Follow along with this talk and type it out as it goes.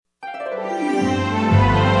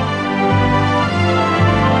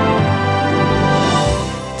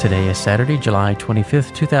Today is Saturday, July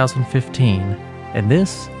 25th, 2015, and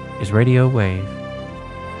this is Radio Wave.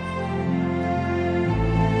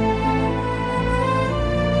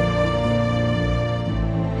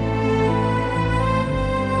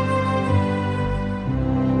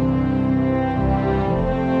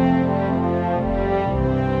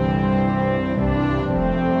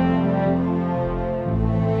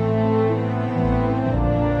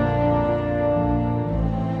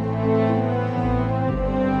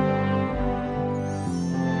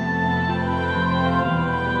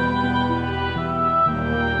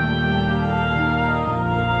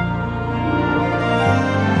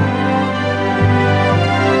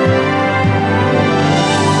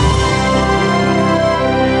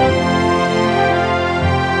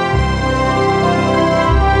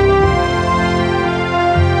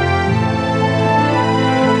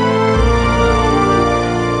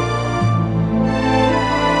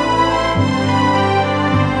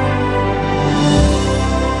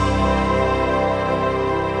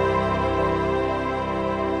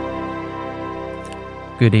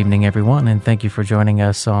 Good evening, everyone, and thank you for joining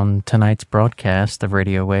us on tonight's broadcast of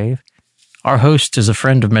Radio Wave. Our host is a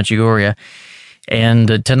friend of Medjugorje,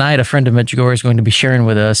 and tonight a friend of Medjugorje is going to be sharing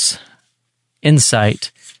with us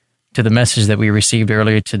insight to the message that we received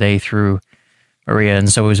earlier today through Maria. And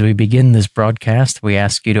so as we begin this broadcast, we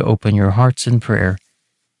ask you to open your hearts in prayer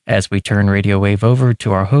as we turn Radio Wave over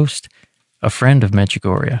to our host, a friend of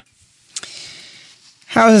Medjugorje.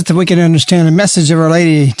 How is it that we can understand the message of Our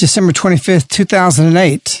Lady, December 25th,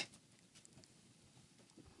 2008,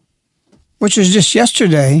 which was just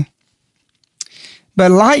yesterday,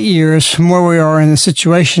 but light years from where we are in the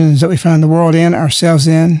situations that we find the world in, ourselves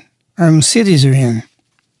in, our own cities are in?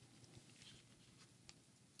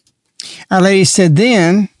 Our Lady said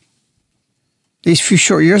then, these few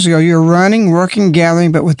short years ago, you're running, working,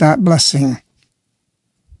 gathering, but without blessing.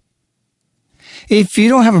 If you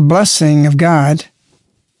don't have a blessing of God,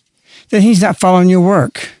 then He's not following your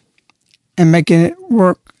work and making it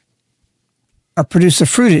work or produce the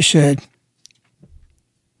fruit it should.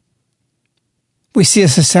 We see a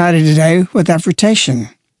society today without fruition.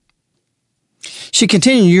 She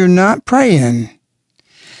continued, you're not praying.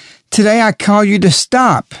 Today I call you to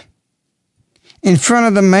stop in front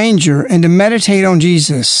of the manger and to meditate on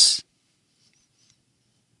Jesus.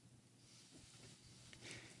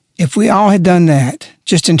 If we all had done that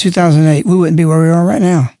just in 2008, we wouldn't be where we are right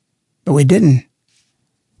now. But we didn't.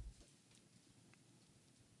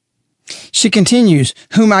 She continues,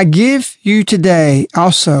 whom I give you today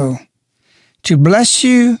also to bless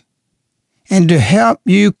you and to help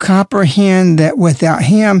you comprehend that without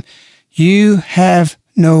Him you have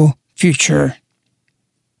no future.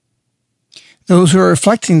 Those who are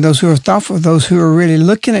reflecting, those who are thoughtful, those who are really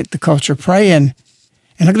looking at the culture, praying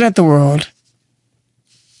and looking at the world,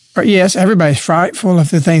 or yes, everybody's frightful of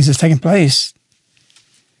the things that's taking place.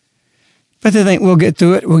 But they think we'll get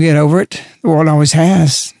through it, we'll get over it. The world always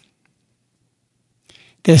has.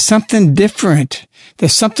 There's something different.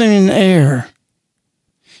 There's something in the air.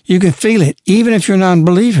 You can feel it, even if you're a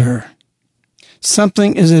non-believer.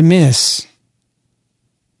 Something is amiss.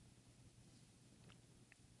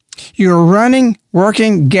 You're running,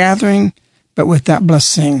 working, gathering, but without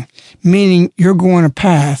blessing, meaning you're going a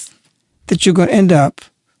path that you're going to end up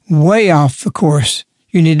way off the course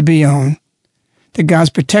you need to be on, that God's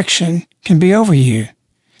protection can be over you,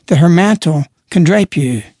 that her mantle can drape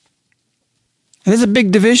you. And there's a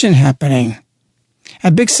big division happening,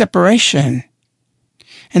 a big separation.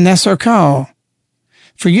 And that's our call,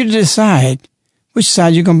 for you to decide which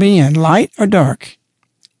side you're going to be in, light or dark,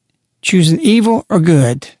 choosing evil or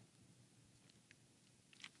good.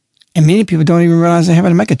 And many people don't even realize they have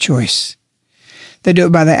to make a choice. They do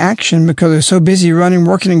it by the action because they're so busy running,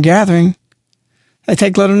 working, and gathering, they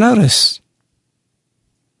take little notice.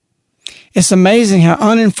 It's amazing how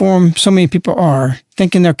uninformed so many people are,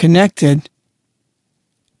 thinking they're connected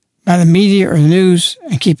by the media or the news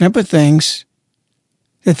and keeping up with things,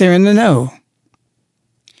 that they're in the know.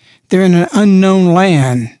 They're in an unknown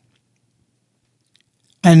land,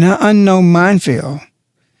 an unknown minefield,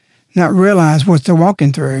 not realize what they're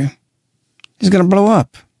walking through is going to blow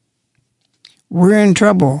up. We're in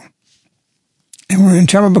trouble. And we're in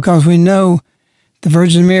trouble because we know the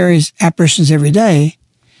Virgin Mary's apparitions every day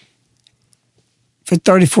for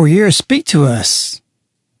 34 years speak to us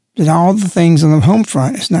that all the things on the home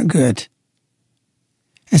front is not good.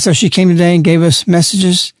 And so she came today and gave us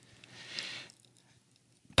messages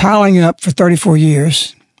piling up for 34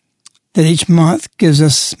 years that each month gives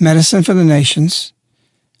us medicine for the nations,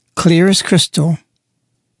 clear as crystal,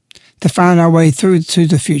 to find our way through to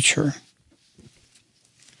the future.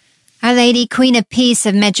 Our Lady Queen of Peace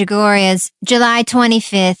of Medjugorje's July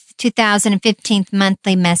 25th, 2015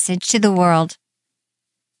 monthly message to the world.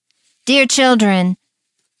 Dear children,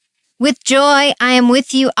 with joy I am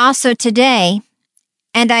with you also today,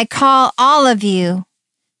 and I call all of you,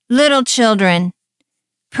 little children,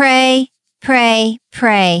 pray, pray,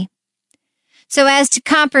 pray, so as to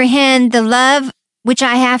comprehend the love which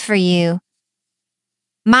I have for you.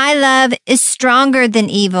 My love is stronger than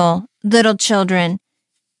evil, little children.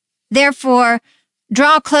 Therefore,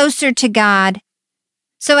 draw closer to God,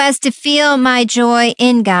 so as to feel my joy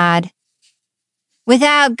in God.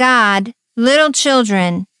 Without God, little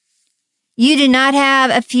children, you do not have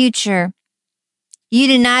a future. You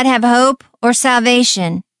do not have hope or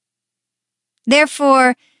salvation.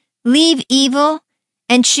 Therefore, leave evil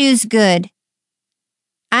and choose good.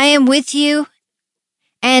 I am with you,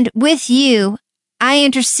 and with you I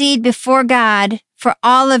intercede before God for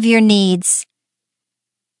all of your needs.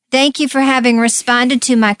 Thank you for having responded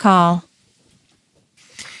to my call.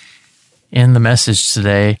 In the message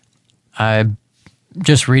today, I'm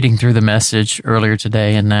just reading through the message earlier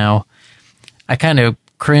today, and now I kind of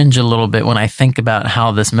cringe a little bit when I think about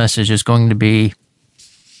how this message is going to be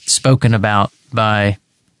spoken about by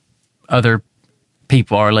other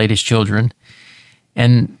people, Our Lady's children,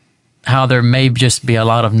 and how there may just be a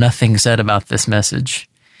lot of nothing said about this message.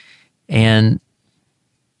 And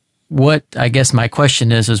what I guess my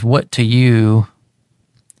question is what to you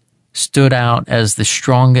stood out as the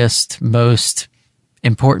strongest, most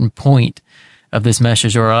important point of this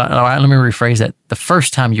message? Or let me rephrase that. The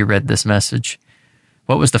first time you read this message,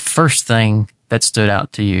 what was the first thing that stood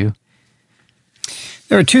out to you?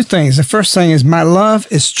 There are two things. The first thing is, my love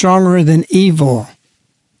is stronger than evil.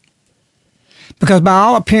 Because by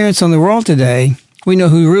all appearance on the world today, we know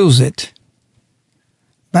who rules it.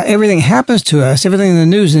 By everything that happens to us, everything in the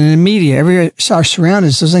news and in the media, our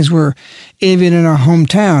surroundings, those things were even in our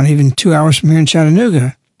hometown, even 2 hours from here in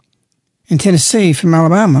Chattanooga, in Tennessee, from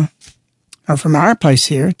Alabama, or from our place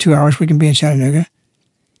here, 2 hours we can be in Chattanooga,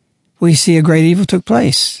 we see a great evil took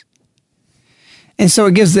place. And so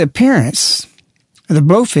it gives the appearance of the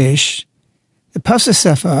blowfish that puffs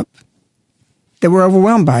itself up, that we're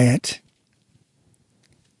overwhelmed by it.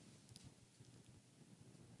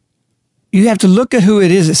 You have to look at who it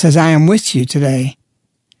is that says, I am with you today,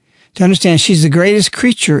 to understand she's the greatest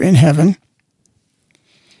creature in heaven.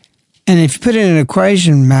 And if you put it in an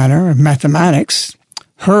equation matter of mathematics,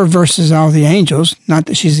 her versus all the angels, not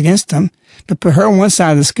that she's against them, but put her on one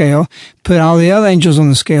side of the scale, put all the other angels on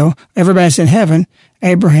the scale, everybody's in heaven,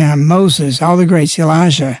 Abraham, Moses, all the greats,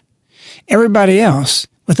 Elijah, everybody else,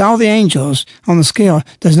 with all the angels on the scale,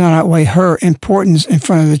 does not outweigh her importance in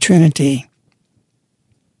front of the Trinity.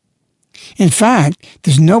 In fact,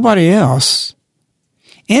 there's nobody else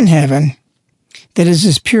in heaven that is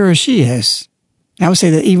as pure as she is. And I would say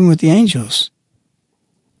that even with the angels.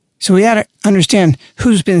 So we got to understand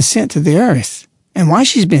who's been sent to the earth, and why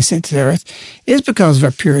she's been sent to the earth is because of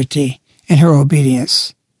her purity and her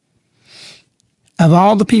obedience. Of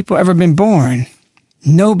all the people ever been born,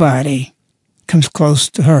 nobody comes close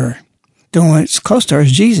to her. The one that's close to her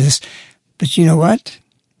is Jesus. But you know what?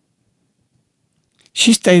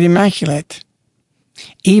 She stayed immaculate.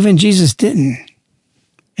 Even Jesus didn't.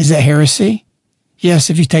 Is that heresy? Yes,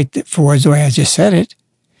 if you take the four words the way I just said it.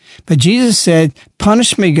 But Jesus said,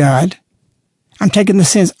 punish me, God. I'm taking the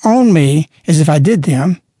sins on me as if I did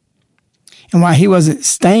them. And while he wasn't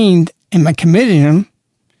stained and committing them,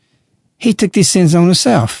 he took these sins on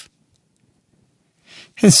himself.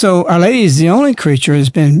 And so Our Lady is the only creature that's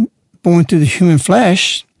been born through the human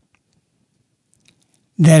flesh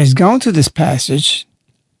that has gone through this passage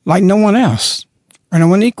like no one else, or no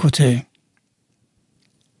one equal to.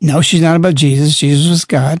 No, she's not above Jesus. Jesus was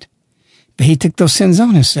God, but he took those sins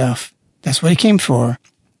on himself. That's what he came for.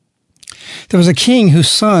 There was a king whose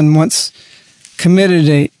son once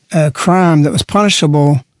committed a crime that was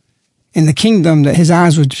punishable in the kingdom, that his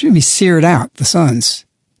eyes would be seared out, the sons.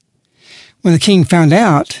 When the king found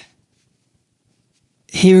out,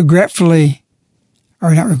 he regretted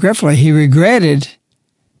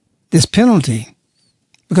this penalty,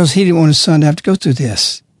 because he didn't want his son to have to go through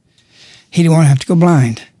this. He didn't want to have to go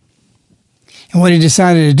blind. And what he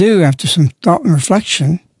decided to do, after some thought and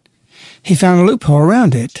reflection, he found a loophole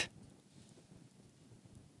around it.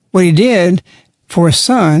 What he did for his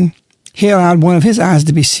son, he allowed one of his eyes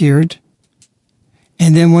to be seared,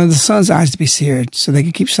 and then one of the son's eyes to be seared, so they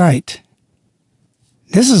could keep sight.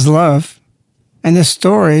 This is love. And this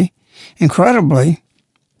story, incredibly,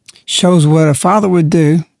 shows what a father would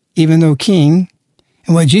do, even though king,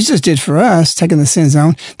 and what Jesus did for us, taking the sins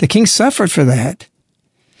on. The king suffered for that.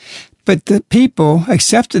 But the people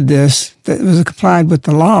accepted this, that it was complied with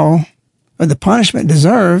the law, or the punishment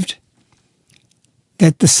deserved,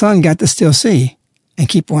 that the son got to still see and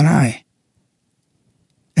keep one eye.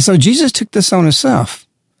 And so Jesus took this on himself,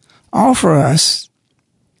 all for us.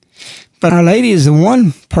 But Our Lady is the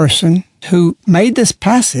one person who made this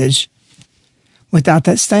passage without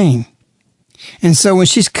that stain. And so when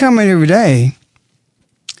she's coming every day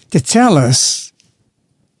to tell us,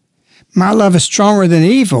 my love is stronger than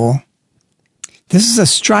evil, this is a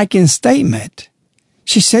striking statement.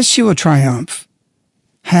 She says she will triumph.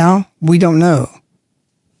 How? We don't know.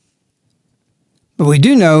 But we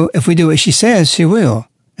do know if we do what she says, she will.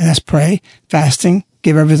 And that's pray, fasting,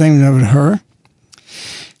 give everything over to her,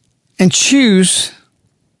 and choose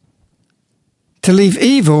to leave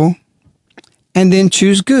evil and then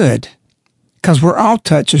choose good. Because we're all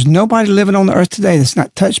touched. There's nobody living on the earth today that's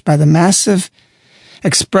not touched by the massive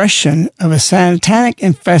expression of a satanic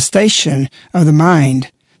infestation of the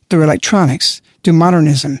mind through electronics, through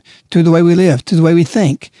modernism, through the way we live, through the way we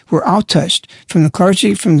think. We're all touched, from the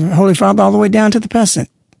clergy, from the Holy Father, all the way down to the peasant,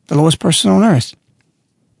 the lowest person on earth.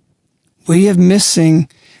 We are missing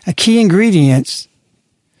a key ingredient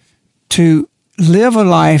to live a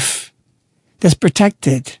life that's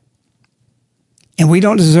protected, and we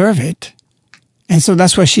don't deserve it. And so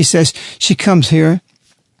that's why she says she comes here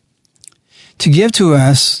to give to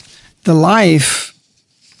us the life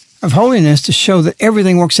of holiness, to show that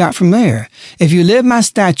everything works out from there. If you live my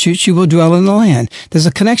statutes, you will dwell in the land. There's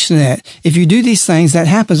a connection to that. If you do these things, that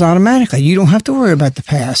happens automatically. You don't have to worry about the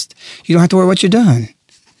past. You don't have to worry what you've done.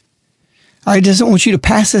 Our Lady doesn't want you to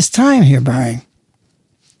pass this time hereby.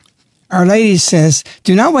 Our Lady says,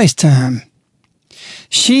 do not waste time.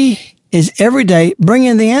 She is every day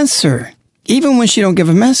bringing the answer, even when she don't give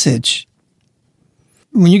a message.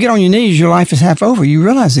 When you get on your knees, your life is half over. You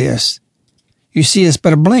realize this. You see it's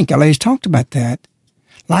but a blink. Our Lady's talked about that.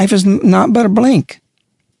 Life is not but a blink.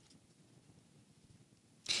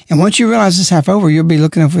 And once you realize it's half over, you'll be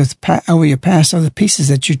looking over your past, or the pieces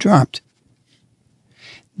that you dropped.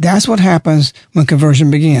 That's what happens when conversion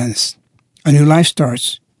begins. A new life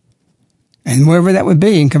starts. And wherever that would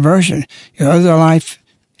be in conversion, your other life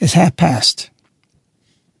is half past.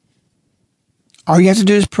 All you have to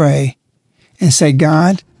do is pray and say,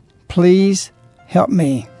 God, please help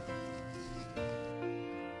me.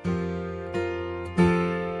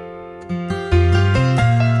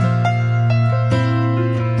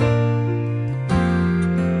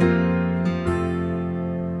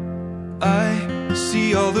 I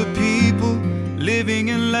see all the people living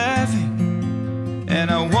and laughing,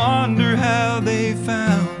 and I wonder how they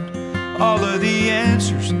found all of the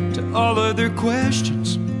answers to all of their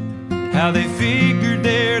questions, how they figured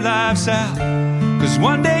their lives out. 'Cause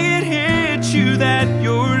one day it hits you that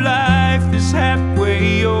your life is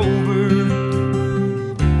halfway over,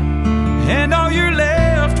 and all you're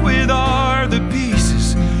left with are the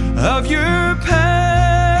pieces of your past.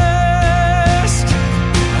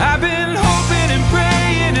 I've been hoping and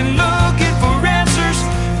praying and looking for answers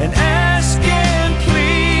and asking,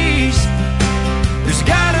 please, there's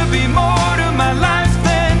gotta be more to my life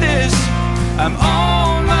than this. I'm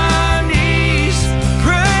on my knees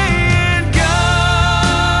praying,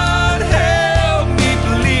 God help me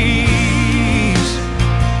please.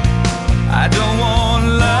 I don't want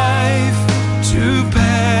life to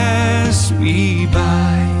pass me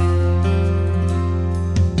by.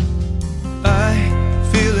 I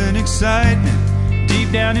feel an excitement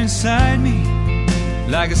deep down inside me,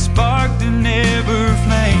 like a spark that never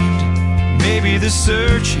flamed. Maybe the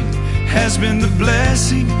searching has been the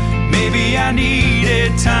blessing. Maybe I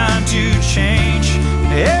needed time to change.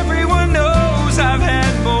 Everyone knows I've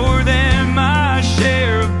had more than my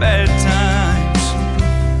share of bad times,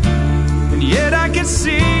 and yet I can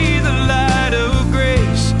see the light of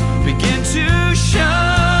grace begin to shine.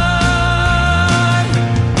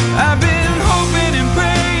 I've been hoping and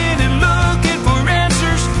praying and looking for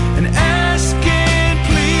answers and asking,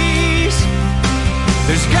 please,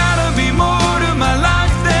 there's gotta be more to my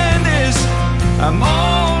life than this. I'm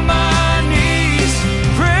on my knees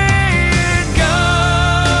praying,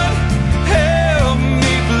 God help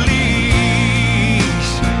me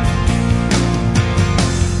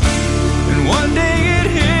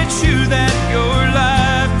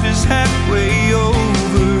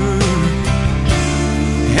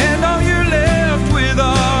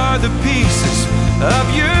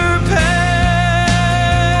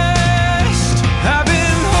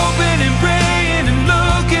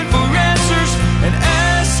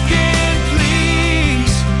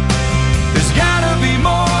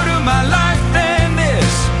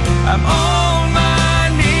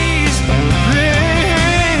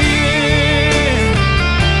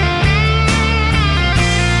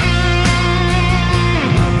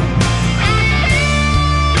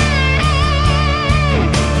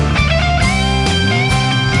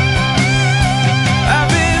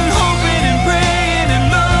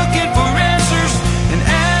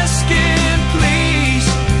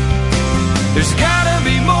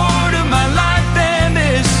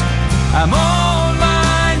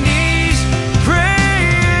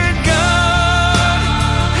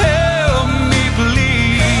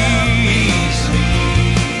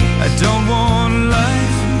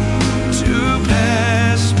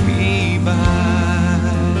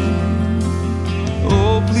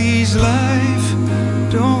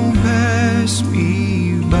life, don't pass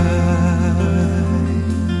me by.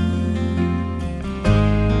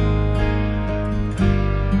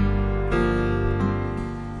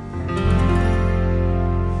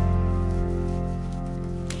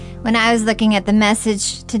 When I was looking at the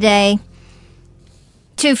message today,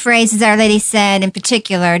 2 phrases Our Lady said in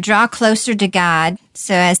particular: draw closer to God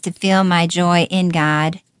so as to feel my joy in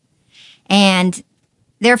God, and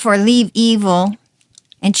therefore leave evil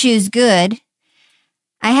and choose good.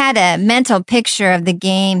 I had a mental picture of the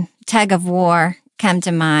game Tug of War come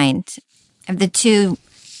to mind, of the 2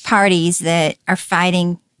 parties that are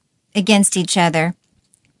fighting against each other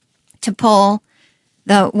to pull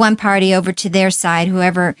the one party over to their side.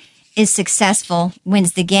 Whoever is successful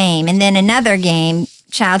wins the game. And then another game,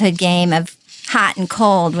 childhood game of hot and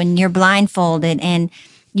cold, when you're blindfolded and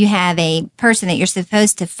you have a person that you're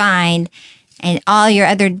supposed to find, and all your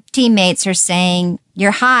other teammates are saying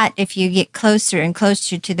you're hot if you get closer and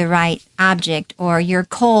closer to the right object, or you're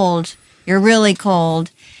cold, you're really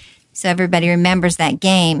cold. So everybody remembers that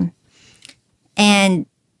game. And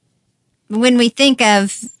when we think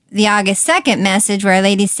of the August 2nd message, where Our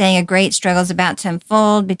Lady's saying a great struggle is about to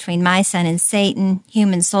unfold between my son and Satan,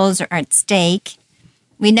 human souls are at stake,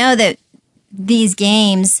 we know that these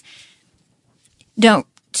games don't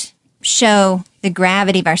show the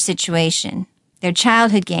gravity of our situation. They're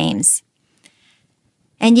childhood games.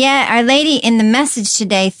 And yet, Our Lady in the message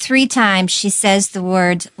today, 3 times she says the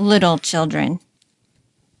words little children.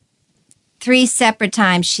 3 separate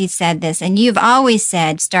times she said this. And you've always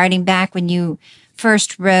said, starting back when you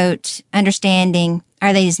first wrote Understanding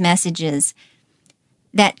Our Lady's Messages,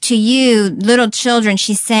 that to you, little children,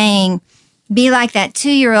 she's saying, be like that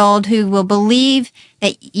 2-year-old who will believe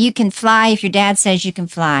that you can fly if your dad says you can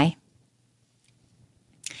fly.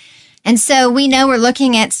 And so we know we're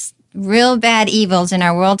looking at real bad evils in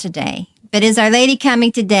our world today. But is Our Lady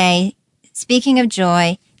coming today, speaking of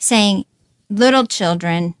joy, saying, little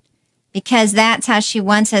children, because that's how she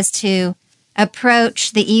wants us to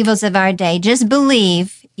approach the evils of our day. Just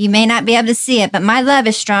believe. You may not be able to see it, but my love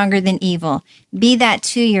is stronger than evil. Be that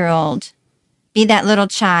 2-year-old. Be that little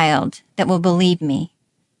child that will believe me.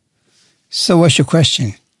 So what's your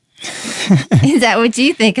question? Is that what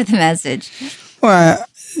you think of the message? Well,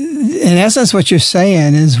 in essence, what you're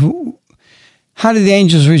saying is, how do the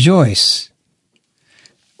angels rejoice?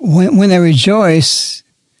 When they rejoice,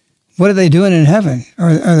 what are they doing in heaven?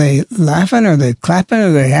 Are they laughing? Are they clapping?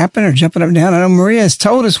 Are they happy? Or jumping up and down? I know Maria has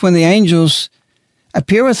told us when the angels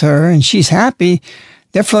appear with her and she's happy,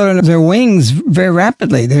 they're floating their wings very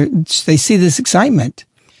rapidly. They see this excitement.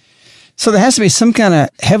 So there has to be some kind of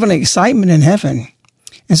heavenly excitement in heaven.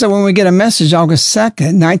 And so when we get a message, August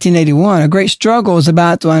 2nd, 1981, a great struggle is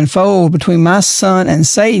about to unfold between my son and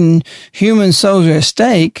Satan, human souls are at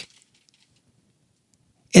stake.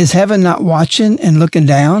 Is heaven not watching and looking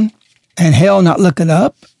down, and hell not looking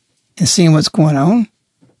up and seeing what's going on?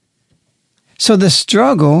 So the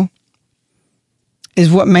struggle is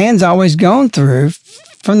what man's always gone through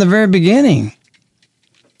from the very beginning.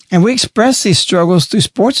 And we express these struggles through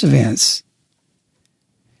sports events.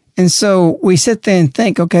 And so we sit there and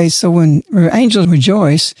think, okay, so when angels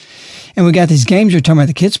rejoice, and we got these games you're talking about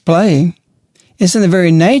the kids play, it's in the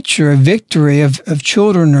very nature of victory of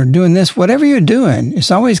children or doing this, whatever you're doing,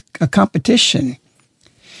 it's always a competition.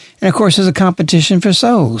 And of course, there's a competition for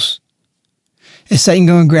souls. Is Satan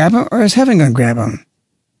going to grab them, or is heaven going to grab them?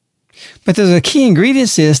 But there's a key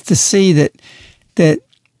ingredient is to see that the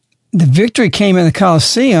victory came in the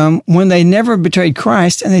Colosseum when they never betrayed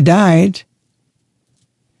Christ and they died.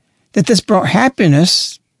 That this brought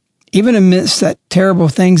happiness, even amidst that terrible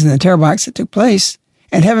things and the terrible acts that took place,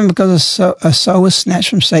 and heaven, because a soul was snatched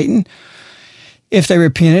from Satan. If they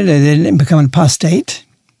repented, they didn't become an apostate,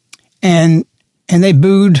 and they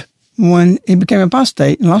booed when he became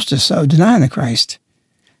apostate and lost his soul, denying the Christ.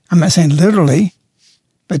 I'm not saying literally,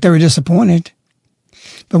 but they were disappointed.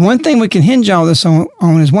 But one thing we can hinge all this on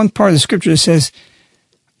is one part of the scripture that says,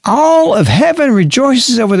 all of heaven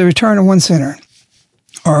rejoices over the return of one sinner,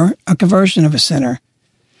 or a conversion of a sinner.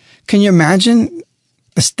 Can you imagine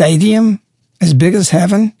a stadium as big as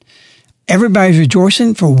heaven? Everybody's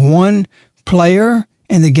rejoicing for one player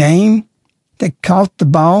in the game that caught the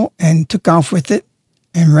ball and took off with it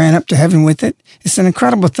and ran up to heaven with it. It's an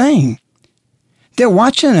incredible thing. They're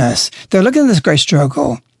watching us. They're looking at this great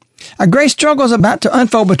struggle. A great struggle is about to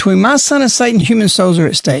unfold between my son and Satan. Human souls are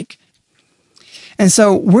at stake. And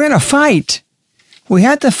so we're in a fight. We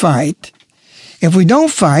have to fight. If we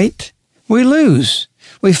don't fight, we lose.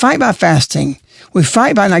 We fight by fasting. We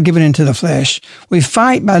fight by not giving in to the flesh. We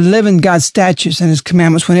fight by living God's statutes and His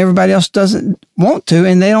commandments when everybody else doesn't want to,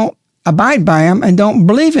 and they don't abide by them and don't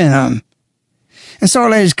believe in them. And so Our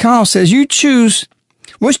Lady's Call says you choose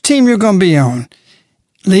which team you're going to be on.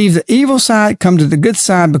 Leave the evil side, come to the good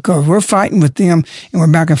side, because we're fighting with them and we're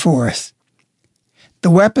back and forth.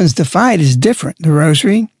 The weapons to fight is different. The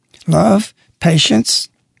rosary, love, patience,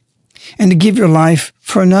 and to give your life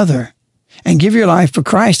for another and give your life for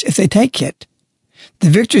Christ if they take it. The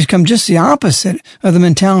victories come just the opposite of the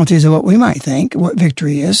mentalities of what we might think, what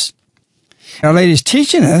victory is. Our Lady's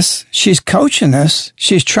teaching us, she's coaching us,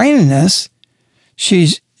 she's training us,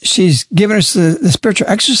 she's giving us the spiritual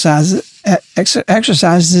exercises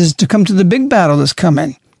to come to the big battle that's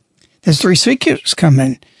coming. There's 3 secrets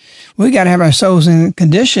coming. We got to have our souls in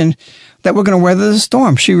condition that we're going to weather the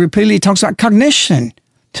storm. She repeatedly talks about cognition,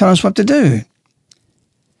 telling us what to do.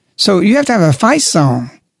 So you have to have a fight song.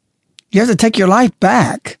 You have to take your life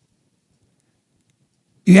back.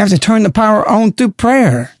 You have to turn the power on through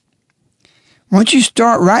prayer. Once you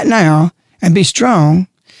start right now and be strong,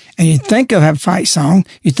 and you think of a fight song,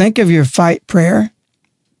 you think of your fight prayer,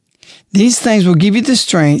 these things will give you the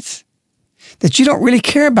strength that you don't really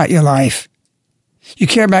care about your life. You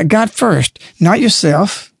care about God first, not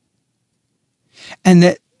yourself. And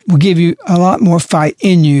that will give you a lot more fight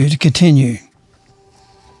in you to continue.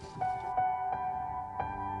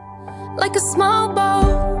 Like a small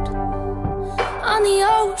boat on the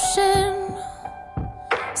ocean,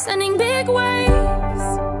 sending big waves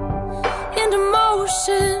into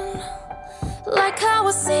motion. Like how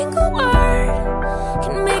a single word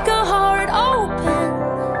can make a heart open.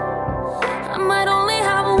 I might only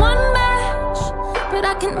have one match, but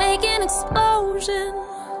I can make an explosion.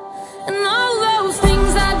 And all those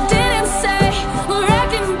things I didn't say were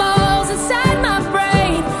wrecking balls inside my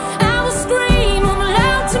brain. I will scream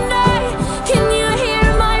loud tonight. Can you hear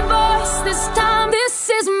my voice this time? This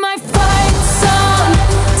is my fight song.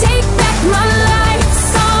 Take back my life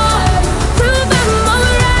song. Prove I'm on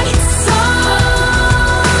the right song.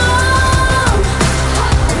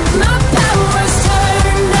 My power's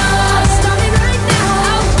turned on. Starting right now.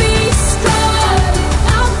 I'll be strong.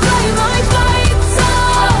 I'll play my fight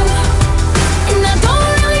song. And I don't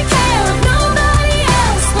really care if nobody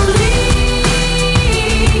else believes,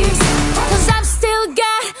 'cause I've still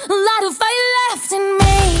got a lot of fight left in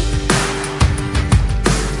me.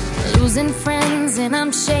 Losing friends and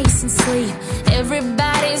I'm chasing sleep.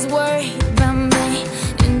 Everybody's worried about me.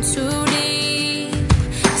 In too deep.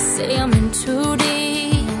 I say I'm in too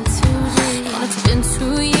deep. And it's been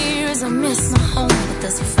 2 years, I miss my home, but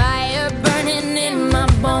there's a fire burning in my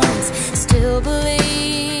bones. Still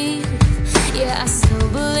believe, yeah, I still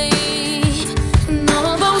believe. And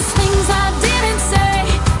all those things I didn't say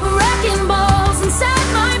were wrecking balls inside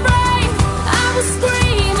my brain. I will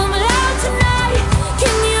scream loud tonight.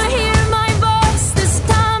 Can you hear my voice this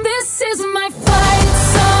time? This is my fight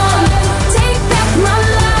song. Take back my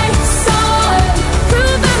life song.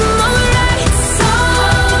 Prove I'm on the right song.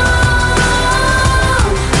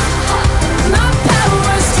 My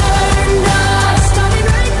power's turned on. Starting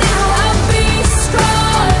right now. I'll be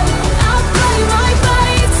strong. I'll play my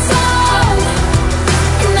fight song.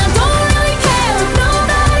 And I don't really care if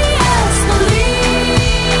nobody else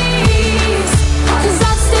believes, 'cause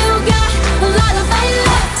I've still got a lot of fight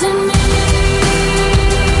left in me.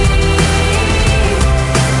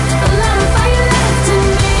 A lot of fight left in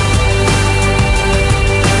me.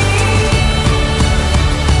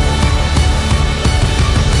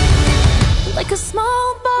 Like a small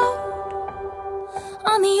boat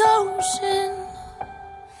on the ocean,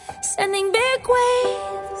 sending big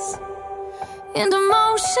waves into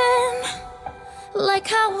motion. Like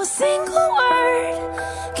how a single word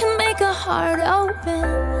can make a heart open.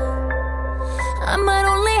 I might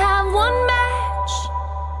only have one match,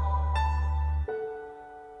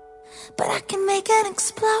 but I can make an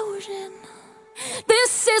explosion.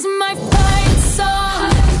 This is my fight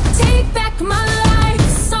song. Take back my life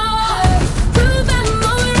song. Prove I'm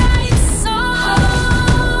on the right song.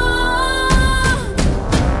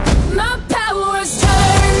 My power's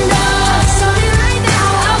turned on. Starting right now.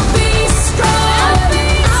 I'll be strong.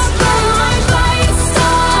 I'll play my fight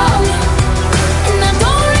song. And I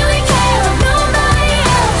don't really care if nobody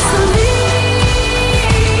else believes,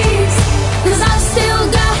 'cause I've still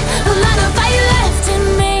got a lot of fight left in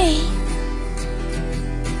me.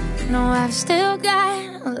 No, I've still got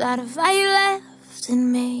a lot of fight left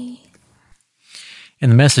in me. In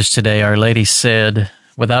the message today, Our Lady said,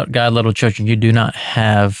 without God, little children, you do not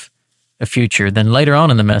have a future. Then later on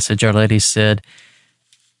in the message, Our Lady said,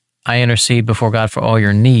 I intercede before God for all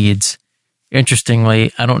your needs.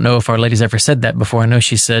 Interestingly, I don't know if Our Lady's ever said that before. I know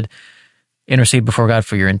she said, intercede before God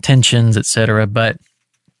for your intentions, etc. But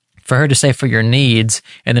for her to say for your needs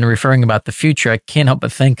and then referring about the future, I can't help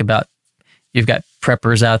but think about you've got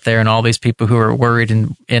preppers out there and all these people who are worried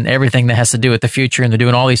and everything that has to do with the future, and they're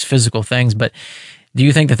doing all these physical things. But do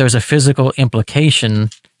you think that there's a physical implication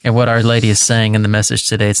in what Our Lady is saying in the message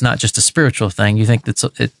today? It's not just a spiritual thing. You think it's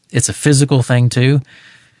a physical thing too?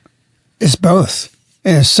 It's both.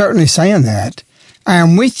 And it's certainly saying that. I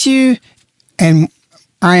am with you, and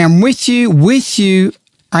I am with you,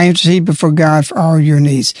 I intercede before God for all your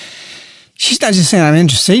needs. She's not just saying I'm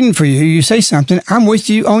interceding for you. You say something, I'm with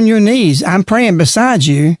you on your knees. I'm praying beside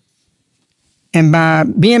you. And by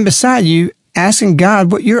being beside you, asking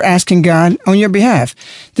God what you're asking God on your behalf.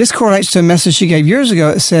 This correlates to a message she gave years ago.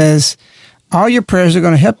 It says, all your prayers are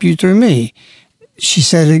going to help you through me. She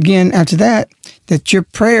said again after that your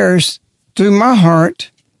prayers through my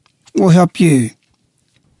heart will help you.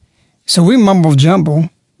 So we mumble jumble.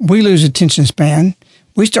 We lose attention span.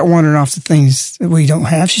 We start wandering off the things that we don't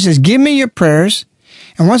have. She says, give me your prayers.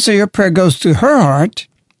 And once your prayer goes through her heart,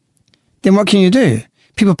 then what can you do?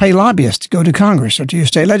 People pay lobbyists to go to Congress or to your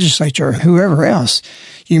state legislature or whoever else.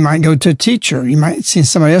 You might go to a teacher. You might send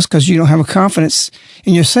somebody else because you don't have a confidence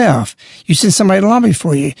in yourself. You send somebody to lobby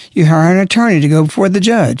for you. You hire an attorney to go before the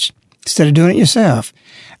judge instead of doing it yourself.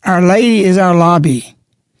 Our Lady is our lobby.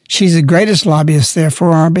 She's the greatest lobbyist there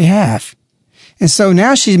for our behalf. And so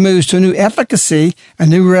now she moves to a new efficacy, a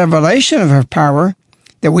new revelation of her power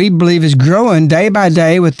that we believe is growing day by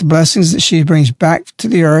day with the blessings that she brings back to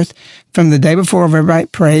the earth from the day before everybody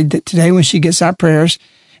prayed, that today when she gets our prayers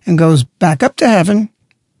and goes back up to heaven,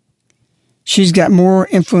 she's got more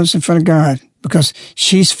influence in front of God because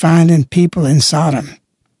she's finding people in Sodom.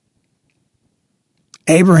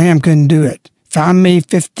 Abraham couldn't do it. Find me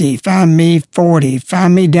 50, find me 40,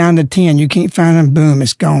 find me down to 10. You can't find them, boom,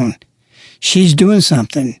 it's gone. She's doing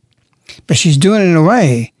something, but she's doing it in a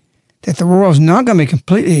way that the world's not going to be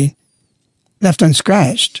completely left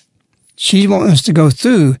unscratched. She's wanting us to go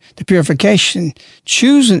through the purification,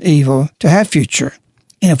 choosing evil to have future.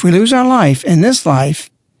 And if we lose our life in this life,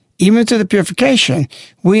 even through the purification,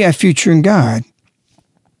 we have future in God.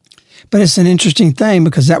 But it's an interesting thing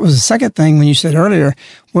because that was the second thing when you said earlier,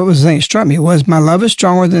 what was the thing that struck me? It was my love is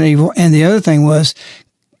stronger than evil. And the other thing was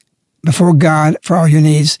before God for all your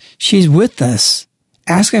needs, she's with us,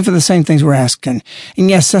 asking for the same things we're asking. And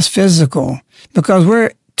yes, that's physical because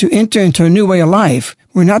we're to enter into a new way of life.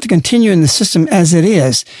 We're not to continue in the system as it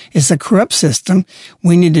is. It's a corrupt system.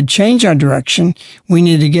 We need to change our direction. We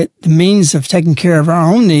need to get the means of taking care of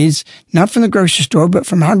our own needs, not from the grocery store, but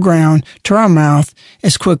from our ground to our mouth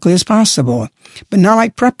as quickly as possible. But not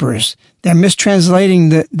like preppers. They're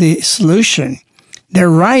mistranslating the solution. They're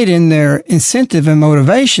right in their incentive and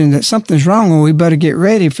motivation that something's wrong and we better get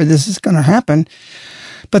ready for this is going to happen.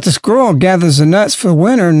 But the squirrel gathers the nuts for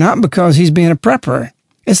winter not because he's being a prepper.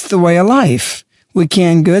 It's the way of life. We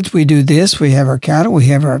can goods, we do this, we have our cattle, we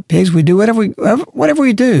have our pigs, we do whatever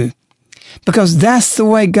we do. Because that's the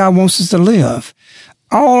way God wants us to live.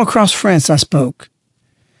 All across France I spoke.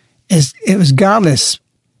 It was godless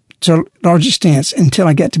to a large extent until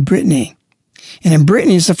I got to Brittany. And in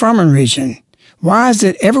Brittany, it's a farming region. Why is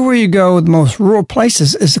it everywhere you go, the most rural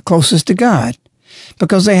places is the closest to God?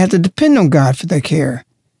 Because they have to depend on God for their care.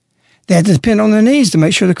 They have to depend on their needs to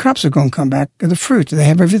make sure the crops are going to come back, or the fruit. They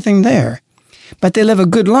have everything there. But they live a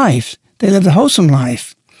good life. They live a wholesome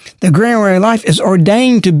life. The agrarian life is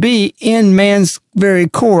ordained to be in man's very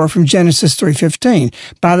core from Genesis 3:15.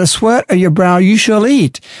 By the sweat of your brow you shall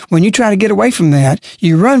eat. When you try to get away from that,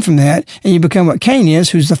 you run from that, and you become what Cain is,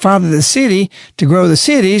 who's the father of the city, to grow the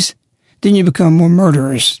cities, then you become more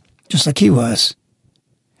murderers, just like he was.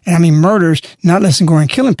 And I mean murders, not less than going and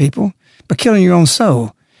killing people, but killing your own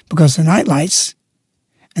soul, because the night lights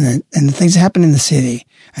and the things that happen in the city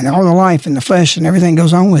and all the life and the flesh and everything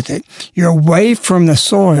goes on with it. You're away from the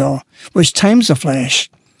soil, which tames the flesh,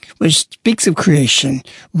 which speaks of creation.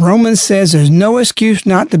 Romans says there's no excuse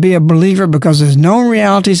not to be a believer because there's known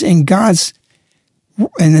realities in God's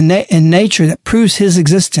in nature that proves his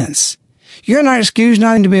existence. You're not excused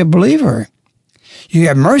not to be a believer. You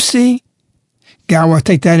have mercy. God will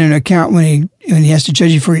take that into account when he has to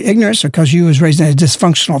judge you for your ignorance or because you was raised in a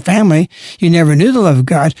dysfunctional family. You never knew the love of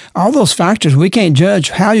God. All those factors, we can't judge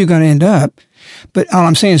how you're going to end up. But all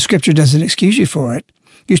I'm saying is Scripture doesn't excuse you for it.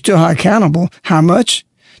 You're still held accountable. How much?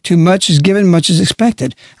 Too much is given, much is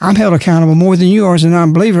expected. I'm held accountable more than you are as a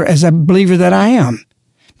non-believer, as a believer that I am.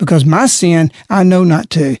 Because my sin, I know not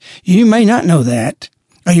to. You may not know that.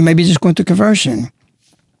 Or you may be just going through conversion.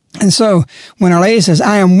 And so when Our Lady says,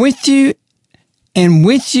 I am with you, and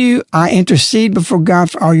with you I intercede before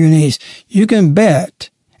God for all your needs, you can bet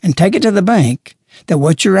and take it to the bank that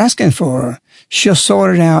what you're asking for, she'll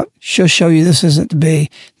sort it out. She'll show you this isn't to be.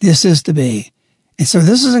 This is to be. And so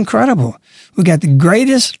this is incredible. We got the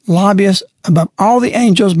greatest lobbyist above all the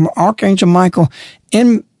angels, Archangel Michael,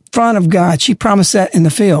 in front of God. She promised that in the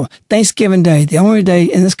field. Thanksgiving Day, the only day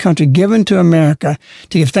in this country given to America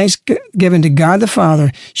to give thanksgiving to God the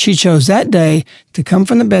Father. She chose that day to come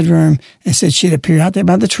from the bedroom and said she'd appear out there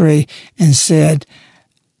by the tree and said,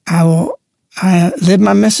 I live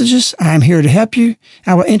my messages. I am here to help you.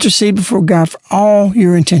 I will intercede before God for all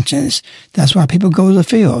your intentions. That's why people go to the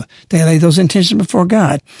field. They lay those intentions before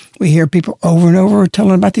God. We hear people over and over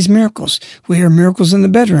telling about these miracles. We hear miracles in the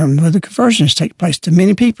bedroom where the conversions take place to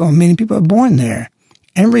many people, and many people are born there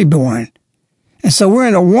and reborn. And so we're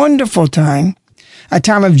in a wonderful time, a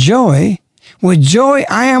time of joy. With joy,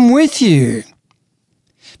 I am with you,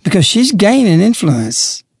 because she's gaining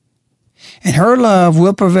influence. And her love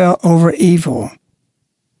will prevail over evil,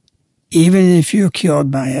 even if you're killed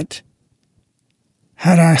by it.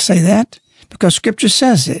 How do I say that? Because Scripture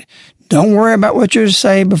says it. Don't worry about what you're to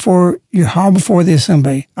say before you haul before the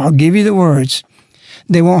assembly. I'll give you the words.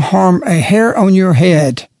 They won't harm a hair on your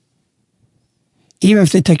head, even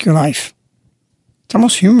if they take your life. It's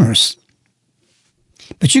almost humorous.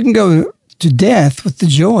 But you can go to death with the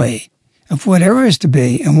joy of whatever is to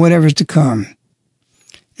be and whatever is to come.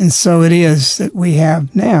 And so it is that we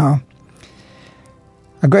have now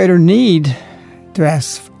a greater need to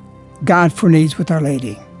ask God for needs with Our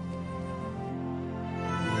Lady.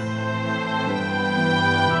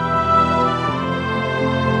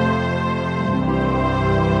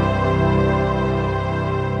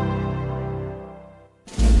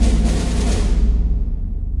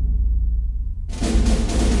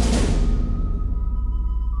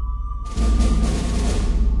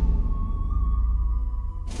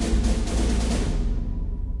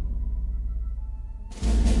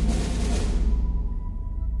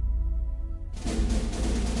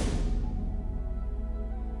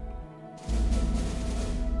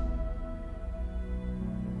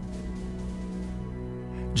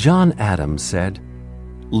 John Adams said,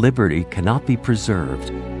 "Liberty cannot be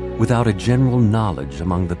preserved without a general knowledge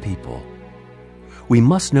among the people. We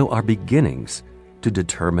must know our beginnings to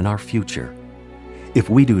determine our future. If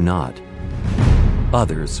we do not,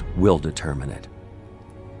 others will determine it."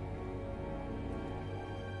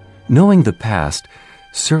 Knowing the past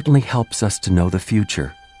certainly helps us to know the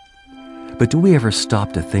future. But do we ever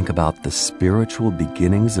stop to think about the spiritual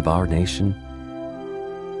beginnings of our nation?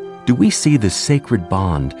 Do we see the sacred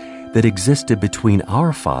bond that existed between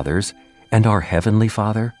our fathers and our Heavenly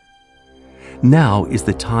Father? Now is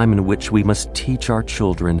the time in which we must teach our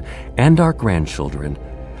children and our grandchildren,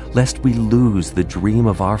 lest we lose the dream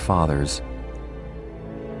of our fathers.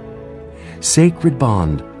 Sacred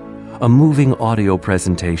Bond, a moving audio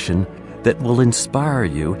presentation that will inspire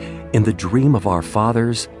you in the dream of our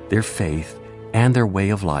fathers, their faith, and their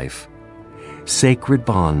way of life. Sacred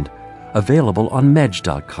Bond, available on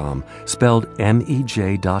Medj.com, spelled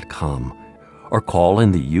MEJ.com, or call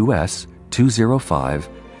in the U.S.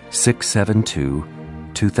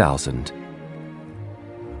 205-672-2000.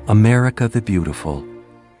 America the Beautiful,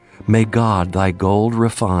 may God thy gold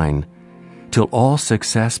refine, till all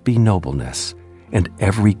success be nobleness, and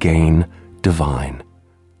every gain divine.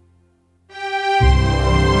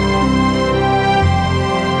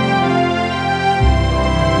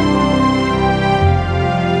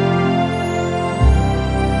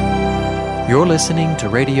 You're listening to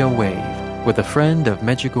Radio Wave with a friend of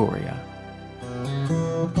Medjugorje.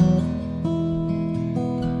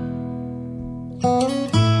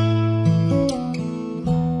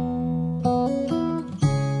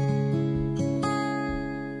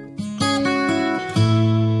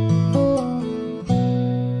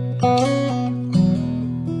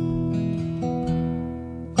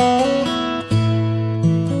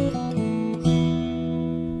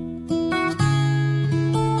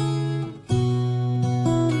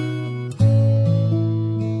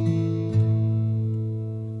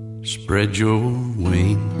 Spread your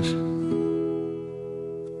wings.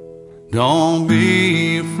 Don't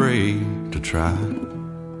be afraid to try.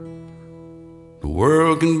 The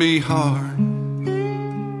world can be hard,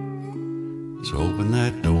 so open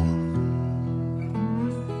that door.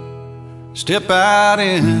 Step out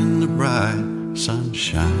in the bright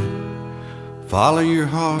sunshine. Follow your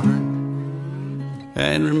heart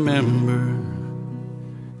and remember,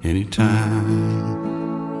 anytime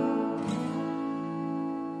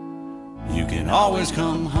you can always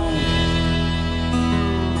come home.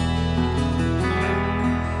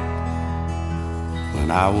 When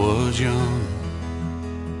I was young,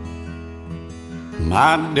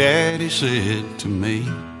 my daddy said to me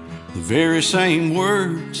the very same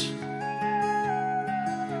words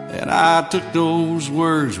And I took those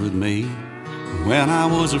words with me when I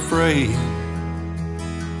was afraid.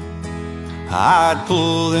 I'd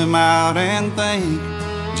pull them out and think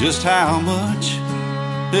just how much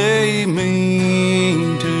they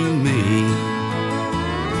mean to me.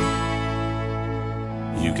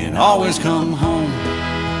 You can always come home.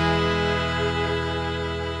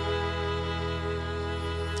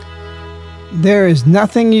 There is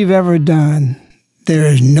nothing you've ever done. There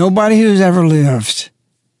is nobody who's ever lived.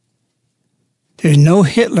 There's no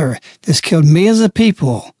Hitler that's killed millions of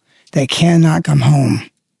people that cannot come home.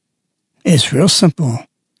 It's real simple.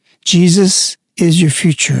 Jesus is your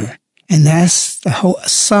future. And that's the whole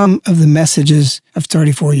sum of the messages of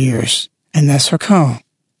 34 years. And that's her call.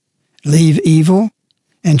 Leave evil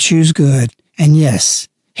and choose good. And yes,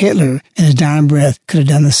 Hitler in his dying breath could have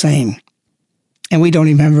done the same. And we don't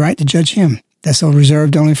even have a right to judge him. That's all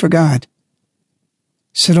reserved only for God.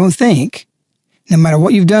 So don't think, no matter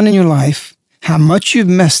what you've done in your life, how much you've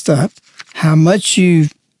messed up, how much you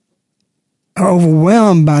are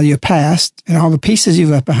overwhelmed by your past and all the pieces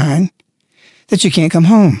you've left behind, that you can't come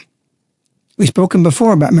home. We've spoken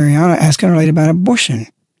before about Mariana asking Our Lady about abortion.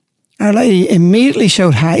 Our Lady immediately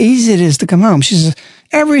showed how easy it is to come home. She says,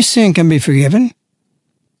 every sin can be forgiven.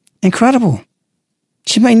 Incredible.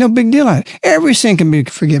 She made no big deal out of it. Every sin can be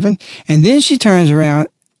forgiven. And then she turns around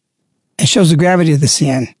and shows the gravity of the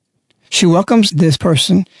sin. She welcomes this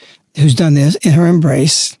person who's done this in her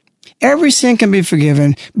embrace. Every sin can be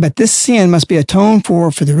forgiven, but this sin must be atoned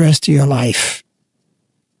for the rest of your life.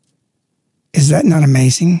 Is that not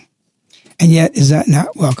amazing? And yet, is that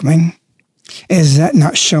not welcoming? Is that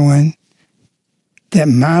not showing that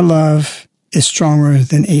my love is stronger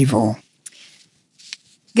than evil?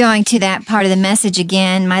 Going to that part of the message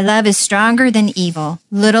again, my love is stronger than evil.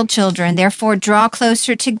 Little children, therefore draw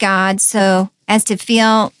closer to God so as to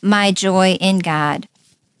feel my joy in God.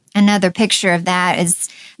 Another picture of that is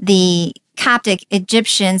the Coptic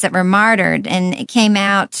Egyptians that were martyred, and it came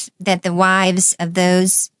out that the wives of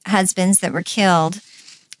those husbands that were killed,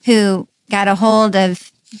 who got a hold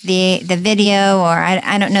of the video, or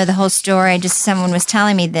I don't know the whole story, just someone was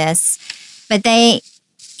telling me this, but they,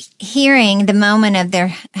 hearing the moment of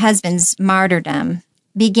their husband's martyrdom,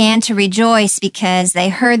 began to rejoice because they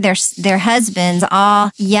heard their husbands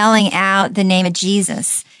all yelling out the name of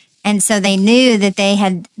Jesus. And so they knew that they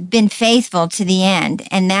had been faithful to the end.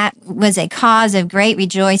 And that was a cause of great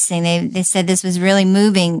rejoicing. They said this was really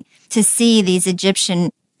moving to see these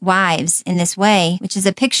Egyptian wives in this way, which is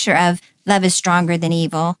a picture of love is stronger than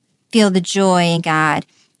evil. Feel the joy in God.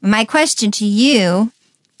 My question to you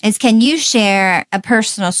is, can you share a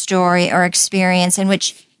personal story or experience in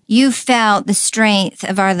which you felt the strength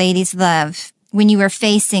of Our Lady's love when you were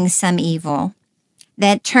facing some evil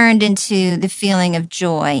that turned into the feeling of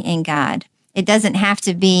joy in God? It doesn't have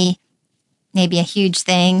to be maybe a huge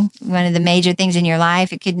thing, one of the major things in your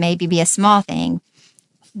life. It could maybe be a small thing.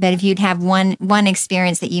 But if you'd have one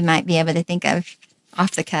experience that you might be able to think of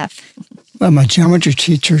off the cuff. Well, my geometry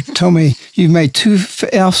teacher told me, you've made 2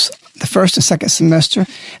 F's the first and second semester,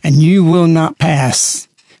 and you will not pass.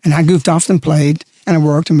 And I goofed off and played, and I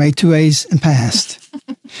worked and made 2 A's and passed.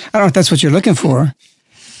 I don't know if that's what you're looking for,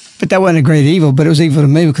 but that wasn't a great evil, but it was evil to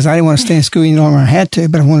me because I didn't want to stay in school any longer than I had to,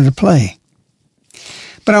 but I wanted to play.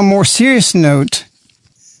 But on a more serious note,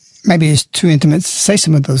 maybe it's too intimate to say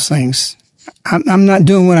some of those things. I'm not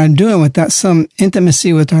doing what I'm doing without some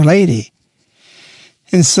intimacy with Our Lady.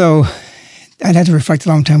 And so I'd have to reflect a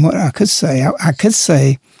long time what I could say. I could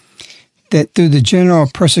say that through the general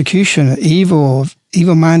persecution of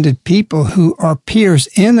evil-minded people who are peers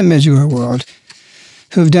in the Medjugorje world,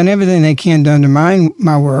 who have done everything they can to undermine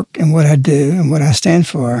my work and what I do and what I stand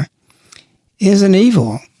for, is an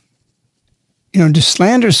evil. You know, to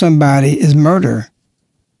slander somebody is murder.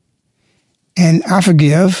 And I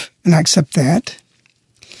forgive and I accept that.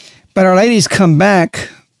 But Our Lady's come back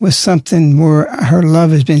with something where her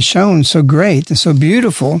love has been shown so great and so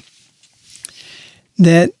beautiful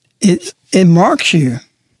that it marks you.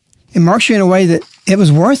 It marks you in a way that it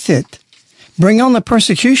was worth it. Bring on the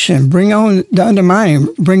persecution. Bring on the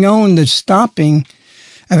undermining. Bring on the stopping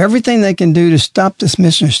of everything they can do to stop this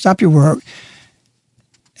mission, stop your work.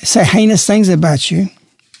 Say heinous things about you.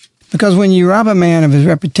 Because when you rob a man of his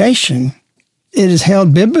reputation, it is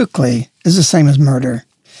held biblically as the same as murder.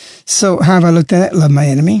 So how have I looked at it? Love my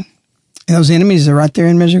enemy. And those enemies are right there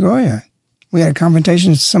in Medjugorje. We had a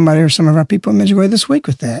confrontation with somebody or some of our people in Medjugorje this week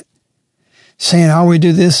with that, saying all we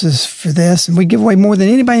do this is for this, and we give away more than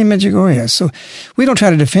anybody in Medjugorje. So we don't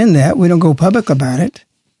try to defend that. We don't go public about it.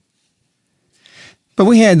 But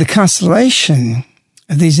we had the consolation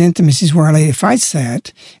of these intimacies where Our Lady fights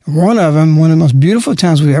that. One of them, one of the most beautiful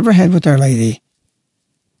times we've ever had with Our Lady,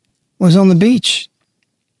 was on the beach.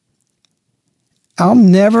 I'll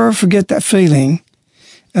never forget that feeling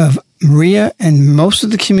of Maria and most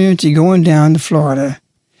of the community going down to Florida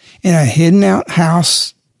in a hidden out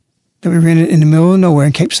house that we rented in the middle of nowhere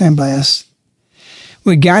in Cape San Blas.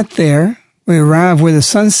 We got there. We arrived where the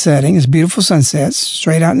sun's setting. It's beautiful sunsets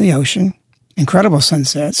straight out in the ocean. Incredible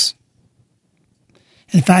sunsets.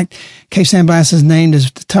 In fact, Cape San Blas is named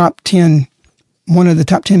as one of the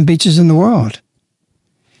top 10 beaches in the world.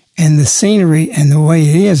 And the scenery and the way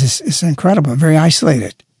it is incredible, very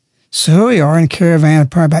isolated. So here we are in a caravan of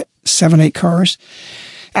probably about 7-8 cars.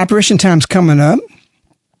 Apparition time's coming up,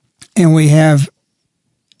 and we have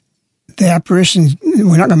the apparition.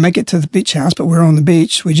 We're not going to make it to the beach house, but we're on the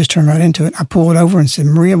beach. We just turned right into it. I pulled over and said,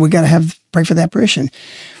 Maria, we got to pray for the apparition.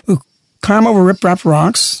 We climb over rip-rap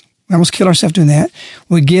rocks. We almost kill ourselves doing that.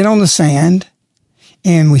 We get on the sand,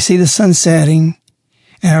 and we see the sun setting,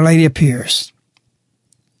 and Our Lady appears.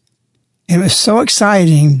 It was so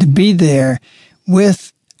exciting to be there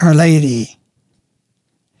with Our Lady.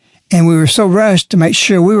 And we were so rushed to make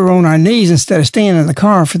sure we were on our knees instead of standing in the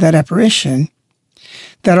car for that apparition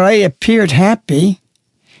that Our Lady appeared happy.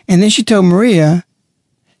 And then she told Maria,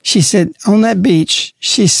 she said, on that beach,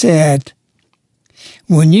 she said,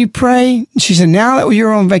 when you pray, she said, now that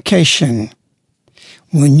you're on vacation,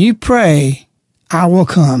 when you pray, I will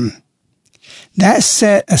come. That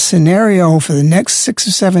set a scenario for the next 6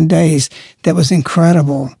 or 7 days that was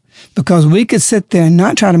incredible, because we could sit there and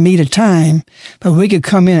not try to meet a time, but we could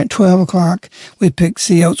come in at 12 o'clock. We picked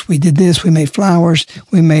sea oats. We did this. We made flowers.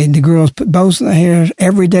 We made the girls put bows in their hair.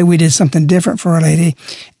 Every day we did something different for Our Lady.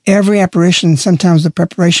 Every apparition, sometimes the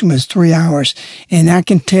preparation was 3 hours. And I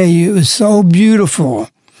can tell you, it was so beautiful.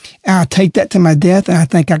 I'll take that to my death, and I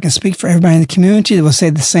think I can speak for everybody in the community that will say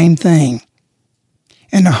the same thing.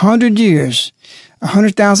 And 100 years,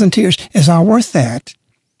 100,000 tears is all worth that.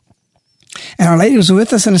 And Our Lady was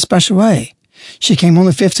with us in a special way. She came on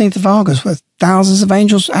the 15th of August with thousands of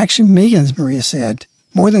angels, actually millions, Maria said,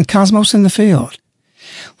 more than cosmos in the field.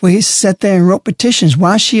 We sat there and wrote petitions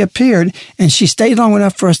while she appeared, and she stayed long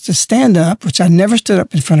enough for us to stand up, which I never stood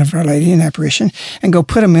up in front of Our Lady in apparition, and go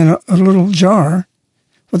put them in a little jar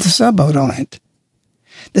with a subboat on it.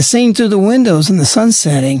 The scene through the windows and the sun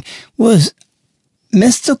setting was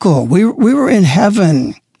mystical. We were in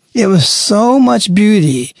heaven. It was so much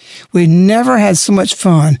beauty. We never had so much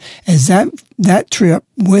fun as that trip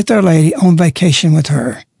with Our Lady on vacation with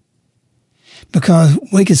her. Because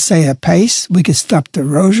we could say a pace, we could stop the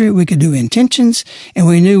rosary, we could do intentions, and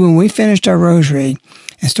we knew when we finished our rosary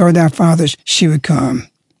and started our fathers, she would come.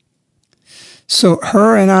 So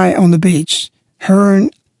her and I on the beach, her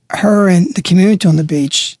and the community on the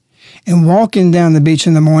beach, and walking down the beach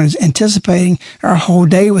in the mornings, anticipating our whole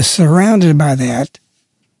day was surrounded by that,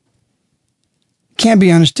 can't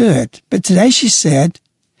be understood. But today she said,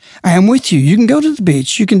 I am with you. You can go to the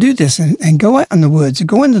beach. You can do this and go out in the woods, or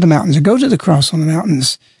go into the mountains, or go to the cross on the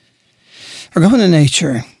mountains, or go into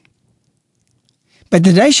nature. But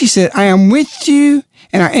today she said, I am with you,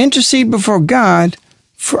 and I intercede before God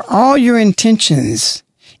for all your intentions.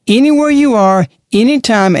 Anywhere you are,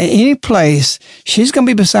 anytime, at any place, she's going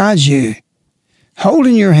to be beside you,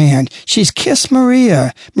 holding your hand. She's kissed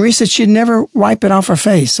Maria. Maria said she'd never wipe it off her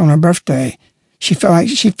face on her birthday. She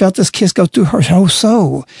felt this kiss go through her whole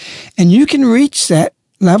soul. And you can reach that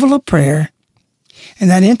level of prayer and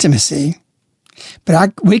that intimacy.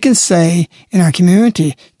 But we can say in our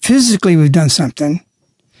community, physically we've done something.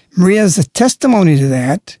 Maria is a testimony to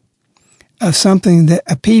that, of something that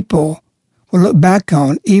a people will look back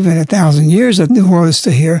on, even 1,000 years of the world is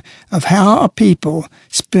still here, of how a people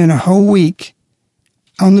spent a whole week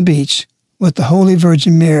on the beach with the Holy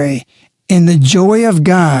Virgin Mary in the joy of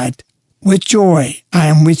God. With joy, I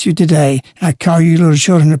am with you today. I call you little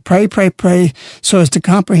children to pray, pray, pray, so as to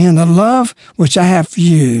comprehend the love which I have for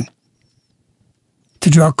you,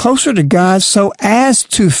 to draw closer to God so as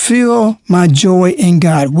to feel my joy in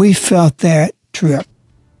God. We felt that trip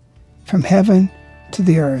from heaven to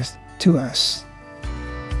the earth to us.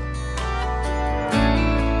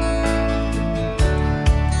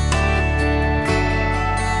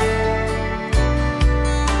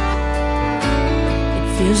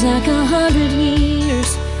 Feels like 100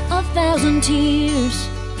 years, 1,000 tears,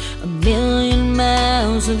 1,000,000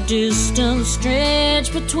 miles of distance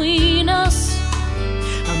stretch between us.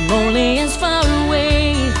 I'm only as far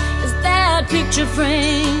away as that picture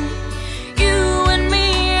frame. You and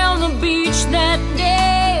me on the beach that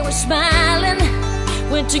day, we're smiling,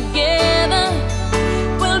 we're together,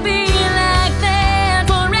 we'll be like that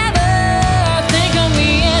forever. Think of me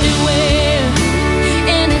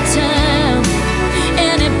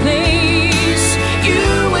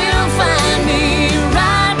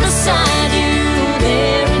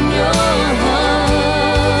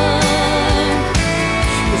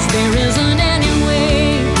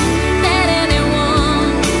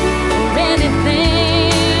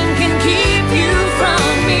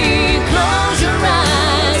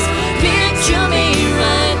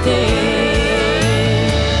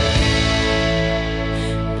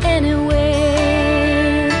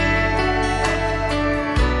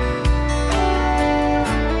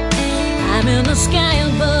I'm in the sky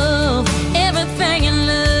above, everything in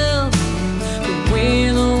love. The way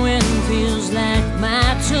the wind feels like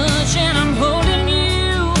my touch, and I'm holding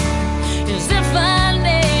you as if I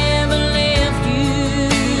never left you.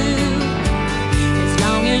 As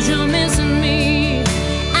long as you're missing me,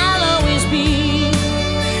 I'll always be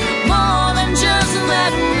more than just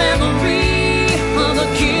that memory of a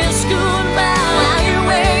kiss goodbye. While you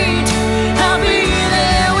wait, I'll be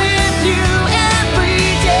there with you every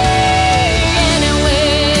day.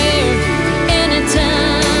 Anywhere,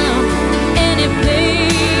 anytime, any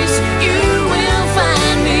place, you will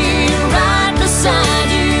find me right beside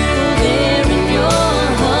you, there in your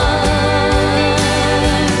heart.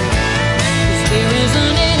 'Cause there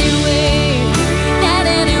isn't any way that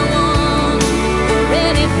anyone or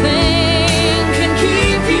anything can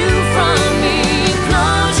keep you from me.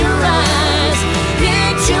 Close your eyes,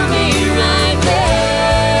 picture me right there.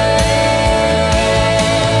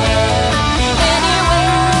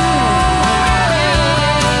 Anywhere,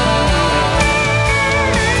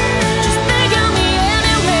 just think of me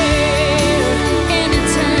anywhere,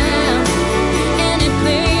 anytime, any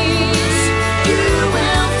place. You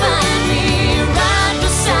will find me right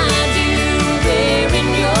beside you, there in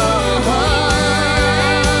your heart.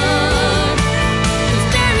 'Cause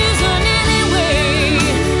there isn't any way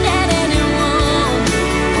that anyone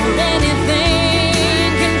or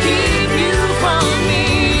anything can keep you from me.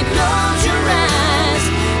 Close your eyes,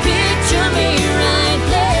 picture me right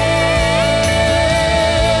there.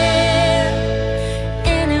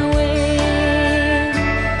 Anywhere.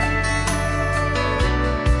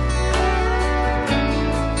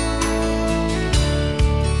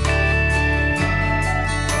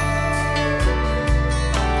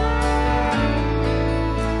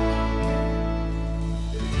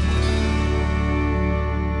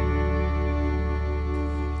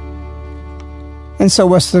 And so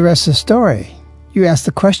what's the rest of the story? You asked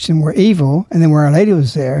the question, we're evil, and then where Our Lady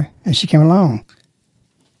was there, and she came along.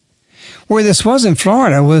 Where this was in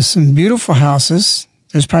Florida was some beautiful houses.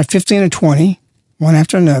 There's probably 15 or 20, one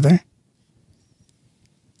after another,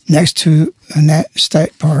 next to a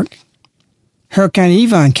state park. Hurricane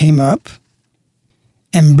Yvonne came up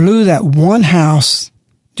and blew that one house,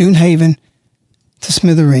 Dune Haven, to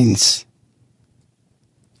smithereens.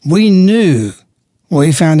 We knew, well,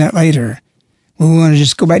 we found out later, we wanted to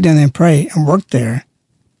just go back down there and pray and work there,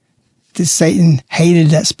 that Satan hated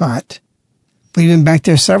that spot. We've been back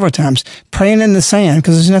there several times, praying in the sand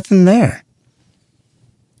because there's nothing there.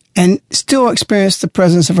 And still experienced the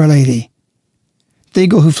presence of Our Lady. The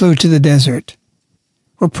eagle who flew to the desert.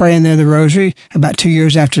 We're praying there the rosary about 2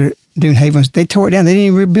 years after Dune Haven. They tore it down. They didn't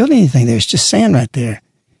even rebuild anything there. It's just sand right there.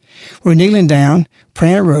 We're kneeling down,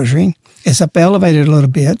 praying a rosary. It's up elevated a little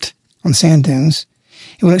bit on sand dunes.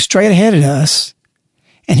 And we look straight ahead at us,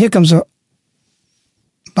 and here comes a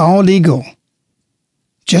bald eagle,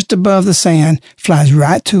 just above the sand, flies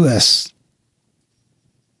right to us,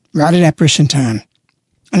 right at apparition time.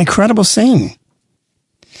 An incredible scene.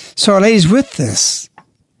 So Our Lady's with us.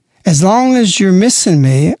 As long as you're missing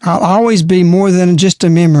me, I'll always be more than just a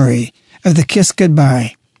memory of the kiss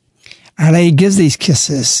goodbye. Our Lady gives these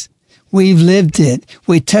kisses. We've lived it.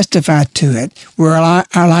 We testify to it. Our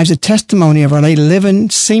lives a testimony of Our Lady living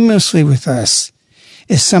seamlessly with us.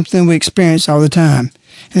 It's something we experience all the time.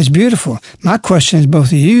 And it's beautiful. My question is, both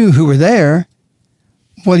of you who were there,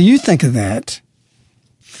 what do you think of that?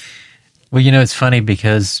 Well, it's funny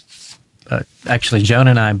because actually Joan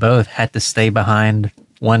and I both had to stay behind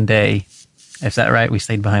one day. Is that right? We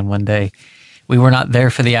stayed behind one day. We were not there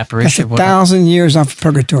for the apparition. That's 1,000 years off of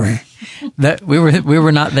purgatory. We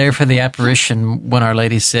were not there for the apparition when Our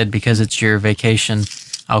Lady said, because it's your vacation,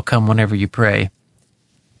 I'll come whenever you pray.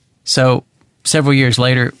 So several years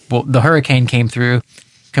later, the hurricane came through,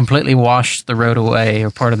 completely washed the road away,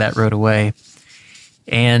 or part of that road away.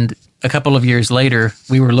 And a couple of years later,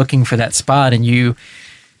 we were looking for that spot, and we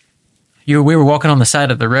were walking on the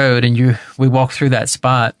side of the road, and we walked through that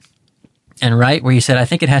spot, and right where you said, I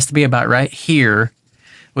think it has to be about right here,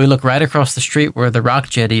 we look right across the street where the rock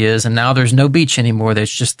jetty is, and now there's no beach anymore. There's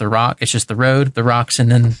just the rock. It's just the road, the rocks, and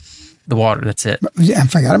then the water. That's it. I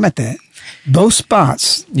forgot about that. Both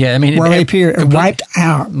spots. Yeah, I mean, where they appear wiped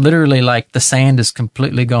out. Literally, like the sand is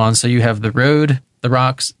completely gone. So you have the road, the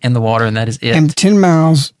rocks, and the water, and that is it. And 10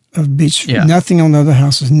 miles of beach. Yeah. Nothing on the other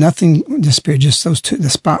houses. Nothing disappeared. Just those two. The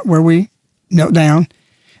spot where we knelt down,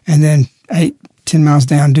 and then 10 miles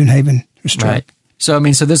down, Dune Haven was struck. Right. So, I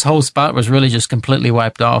mean, so this whole spot was really just completely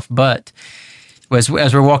wiped off. But as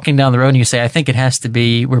we're walking down the road and you say, I think it has to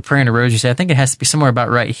be, we're praying a road, you say, I think it has to be somewhere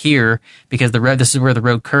about right here because this is where the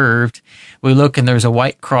road curved. We look and there's a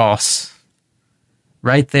white cross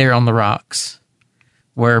right there on the rocks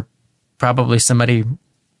where probably somebody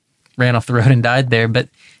ran off the road and died there. But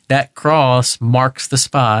that cross marks the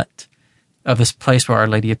spot of this place where Our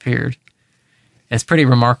Lady appeared. It's pretty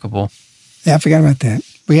remarkable. Yeah, I forgot about that.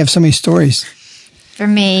 We have so many stories. For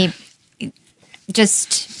me,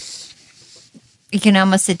 just, you can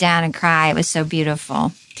almost sit down and cry. It was so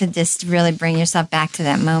beautiful to just really bring yourself back to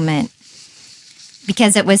that moment,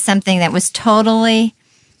 because it was something that was totally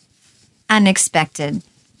unexpected.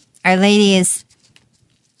 Our Lady is,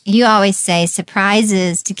 you always say,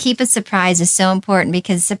 surprises, to keep a surprise is so important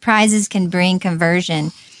because surprises can bring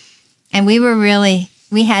conversion. And we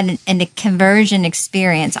had a conversion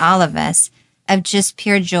experience, all of us, of just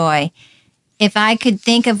pure joy. If I could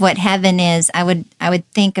think of what heaven is, I would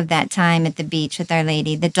think of that time at the beach with Our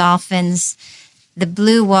Lady. The dolphins, the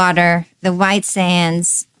blue water, the white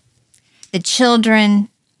sands, the children.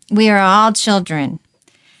 We are all children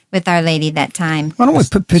with Our Lady that time. Why don't we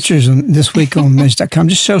put pictures on this week on Medj.com?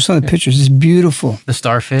 Just show some of the pictures. It's beautiful. The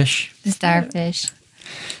starfish. The starfish.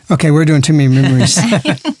 Okay, we're doing too many memories.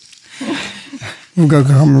 We'll go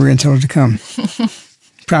call Maria and tell her to come.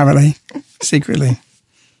 Privately, secretly.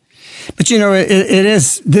 But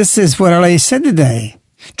this is what Our Lady said today.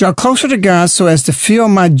 Draw closer to God so as to feel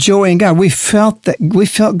my joy in God. We felt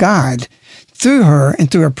God through her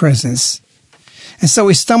and through her presence. And so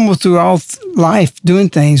we stumble through all life doing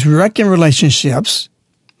things, wrecking relationships,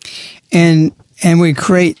 and we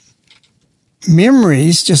create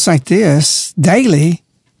memories just like this daily.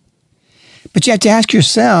 But you have to ask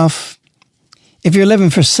yourself, if you're living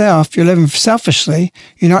for self, you're living selfishly.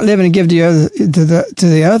 You're not living to give to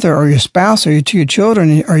the other, or your spouse, or to your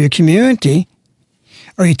children, or your community.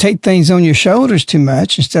 Or you take things on your shoulders too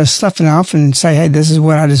much instead of sloughing off and say, "Hey, this is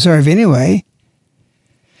what I deserve anyway."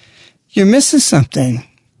 You're missing something.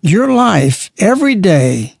 Your life every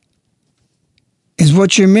day is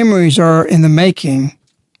what your memories are in the making,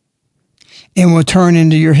 and will turn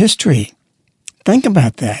into your history. Think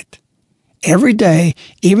about that. Every day,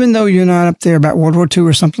 even though you're not up there about World War II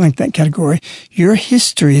or something like that category, your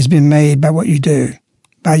history has been made by what you do,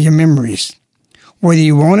 by your memories, whether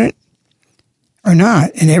you want it or not.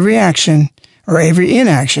 And every action or every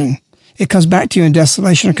inaction, it comes back to you in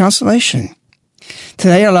desolation or consolation.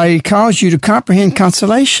 Today, Our Lady calls you to comprehend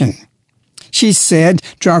consolation. She said,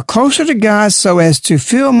 draw closer to God so as to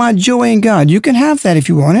feel my joy in God. You can have that if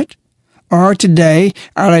you want it. Or today,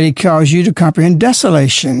 Our Lady calls you to comprehend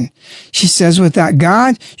desolation. She says, without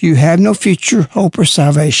God, you have no future hope or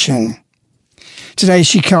salvation. Today,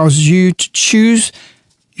 she calls you to choose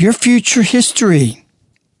your future history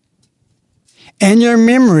and your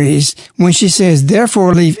memories when she says,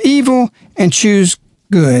 therefore, leave evil and choose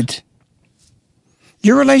good.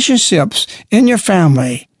 Your relationships in your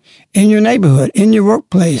family, in your neighborhood, in your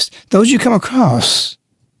workplace, those you come across,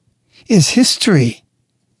 is history.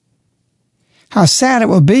 How sad it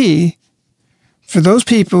will be for those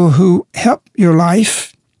people who help your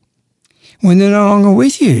life when they're no longer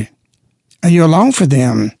with you and you long for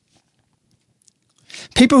them.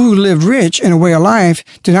 People who live rich in a way of life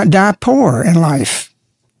do not die poor in life,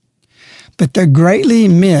 but they're greatly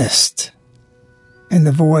missed in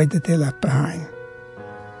the void that they left behind.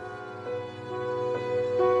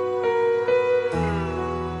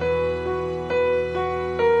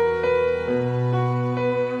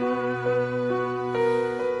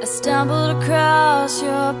 Stumbled across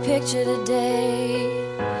your picture today.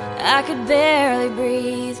 I could barely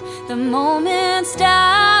breathe. The moment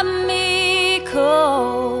stopped me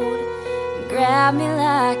cold, grabbed me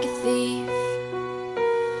like a thief.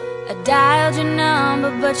 I dialed your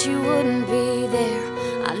number, but you wouldn't be there.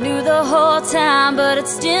 I knew the whole time, but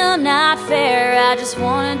it's still not fair. I just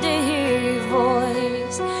wanted to hear your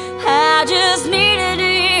voice. I just needed to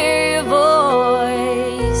hear your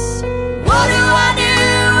voice. What do I do?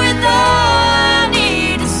 I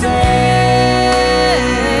need to say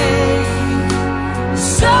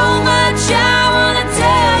so much I want to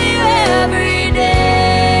tell you every day.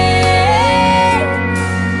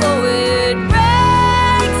 Oh, it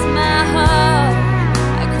breaks my heart.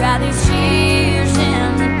 I cry these tears in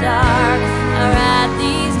the dark. I write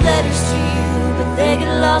these letters to you, but they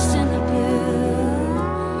get lost in the blue,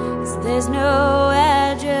 'cause there's no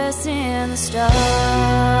address in the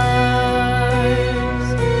stars.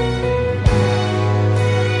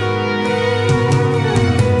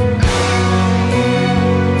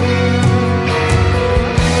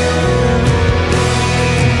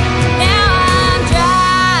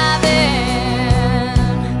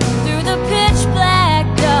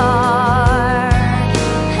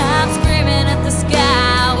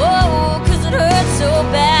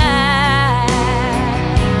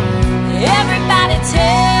 Everybody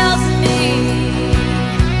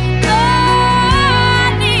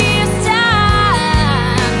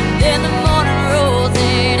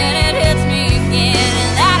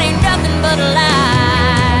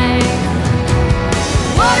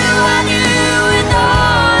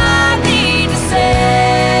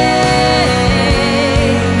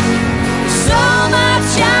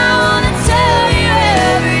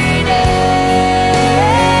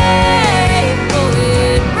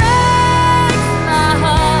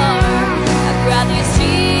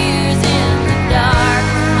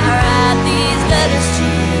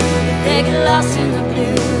lost in the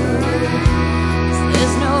blue.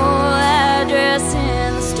 There's no address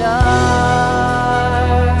in the stars.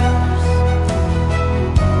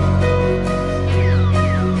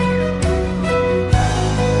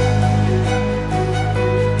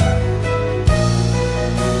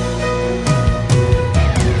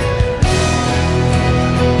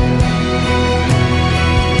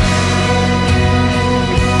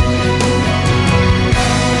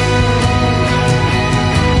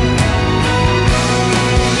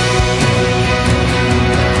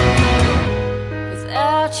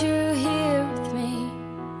 Without you here with me,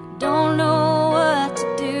 don't know what to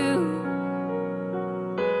do.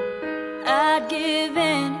 I'd give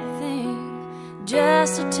anything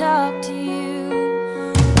just to talk to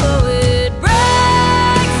you. Oh, it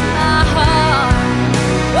breaks my heart.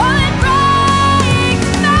 Oh, it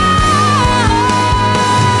breaks my heart.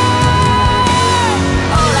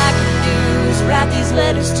 All I can do is write these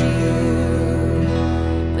letters to you,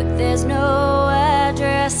 but there's no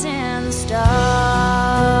address in the stars.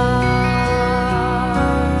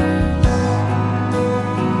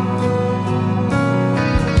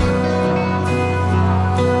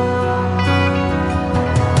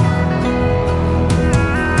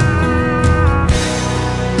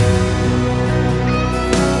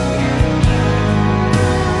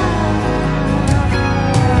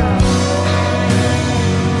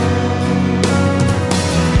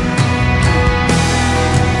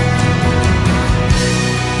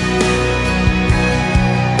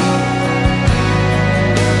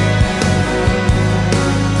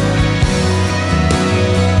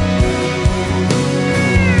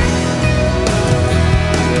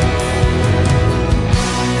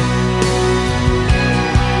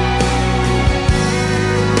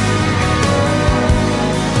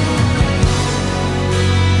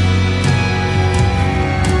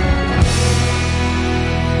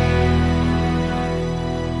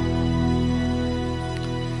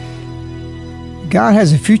 God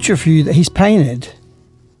has a future for you that He's painted.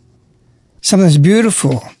 Something that's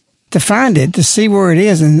beautiful. To find it, to see where it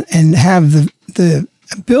is, and have the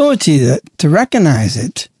ability to recognize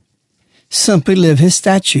it, simply live His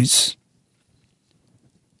statutes.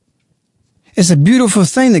 It's a beautiful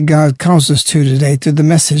thing that God calls us to today through the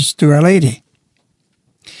message through Our Lady.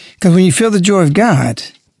 Because when you feel the joy of God,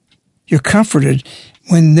 you're comforted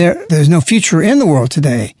when there's no future in the world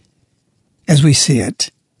today as we see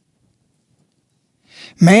it.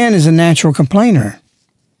 Man is a natural complainer.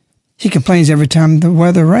 He complains every time the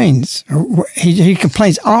weather rains. Or he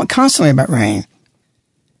complains constantly about rain.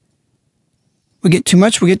 We get too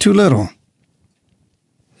much, we get too little.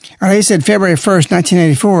 Our Lady said February 1st,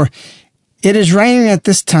 1984, "It is raining at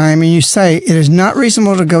this time, and you say, it is not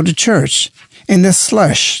reasonable to go to church in this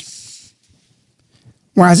slush.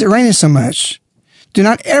 Why is it raining so much? Do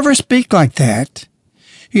not ever speak like that.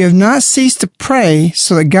 You have not ceased to pray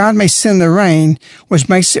so that God may send the rain, which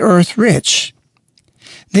makes the earth rich.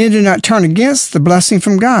 Then do not turn against the blessing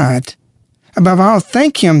from God. Above all,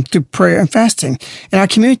 thank Him through prayer and fasting." In our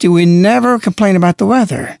community, we never complain about the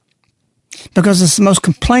weather because it's the most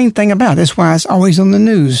complained thing about it. That's why it's always on the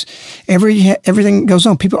news. Everything goes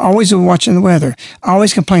on. People always are watching the weather,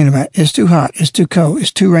 always complaining about it. It's too hot, it's too cold,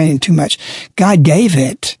 it's too raining, too much. God gave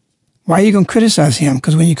it. Why are you going to criticize Him?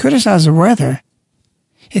 Because when you criticize the weather,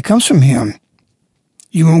 it comes from Him.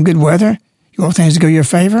 You want good weather? You want things to go your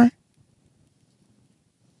favor?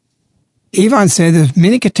 Yvonne said there's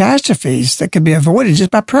many catastrophes that could be avoided just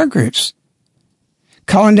by prayer groups.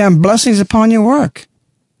 Calling down blessings upon your work.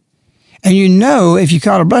 And you know, if you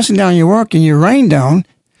call a blessing down on your work and your rained on,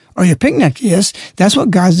 or your picnic is, that's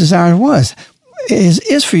what God's desire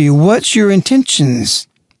is for you. What's your intentions?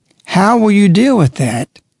 How will you deal with that?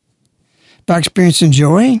 By experiencing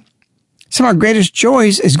joy? Some of our greatest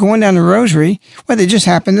joys is going down the rosary. Well, they just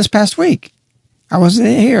happened this past week. I wasn't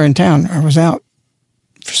here in town. I was out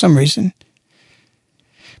for some reason.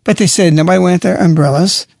 But they said nobody went with their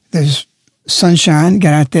umbrellas. There's sunshine,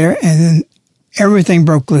 got out there, and then everything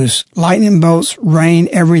broke loose. Lightning bolts, rain,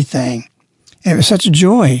 everything. And it was such a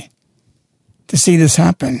joy to see this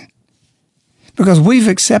happen. Because we've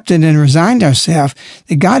accepted and resigned ourselves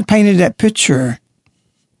that God painted that picture.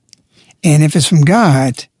 And if it's from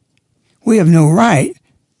God, we have no right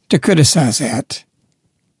to criticize that.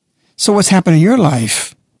 So what's happened in your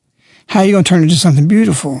life? How are you going to turn it into something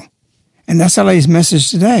beautiful? And that's Our Lady's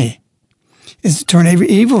message today, is to turn every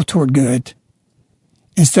evil toward good.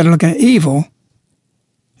 Instead of looking at evil,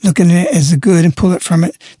 looking at it as a good and pull it from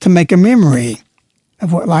it to make a memory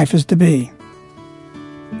of what life is to be.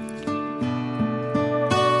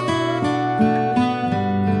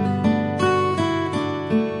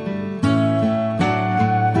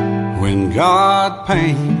 When God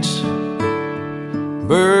paints,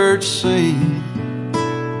 birds sing.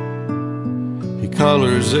 He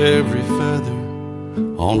colors every feather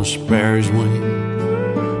on a sparrow's wing.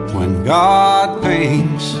 When God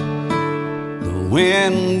paints, the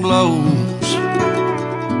wind blows.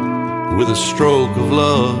 With a stroke of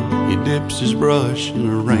love, he dips his brush in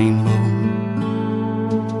a rainbow.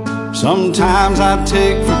 Sometimes I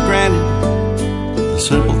take for granted the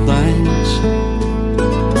simple things.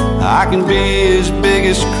 I can be his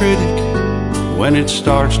biggest critic when it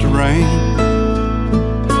starts to rain.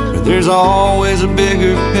 But there's always a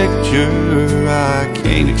bigger picture I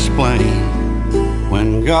can't explain.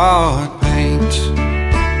 When God paints,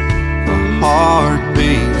 a heart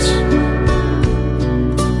beats,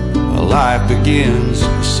 a life begins,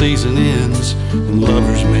 a season ends, and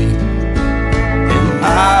lovers meet. And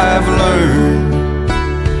I've learned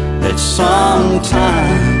that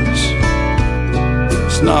sometimes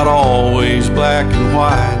it's not always black and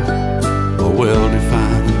white or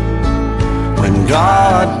well-defined. When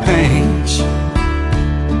God paints,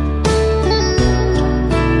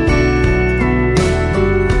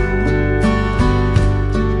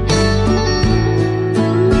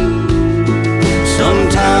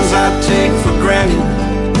 sometimes I take for granted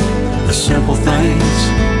the simple things.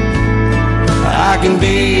 I can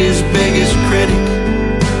be his biggest critic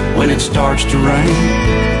when it starts to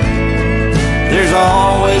rain. There's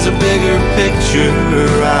always a bigger picture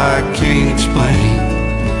I can't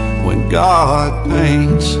explain. When God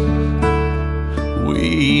paints,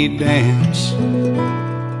 we dance.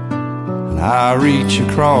 And I reach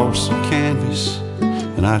across the canvas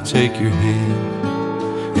and I take your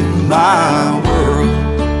hand. And my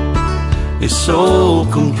world is so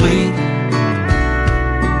complete.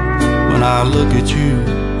 When I look at you,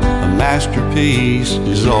 a masterpiece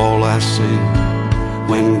is all I see.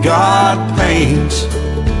 When God paints,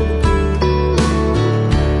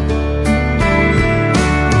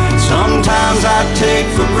 sometimes I take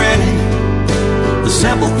for granted the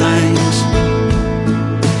simple things.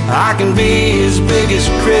 I can be his biggest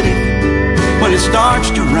critic when it starts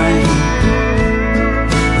to rain.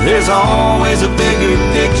 There's always a bigger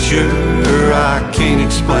picture I can't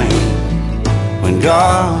explain. When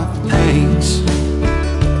God paints,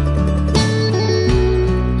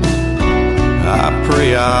 I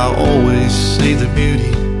pray I'll always see the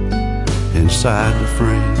beauty inside the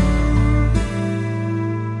frame.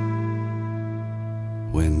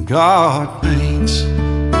 When God paints,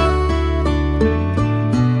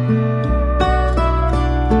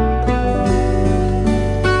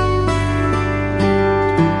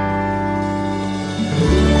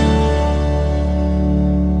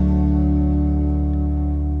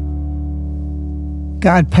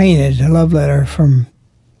 God painted, a love letter from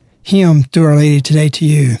him through Our Lady today to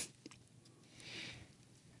you.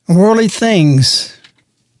 Worldly things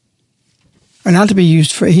are not to be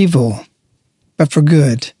used for evil, but for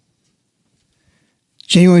good.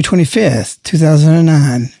 January 25th,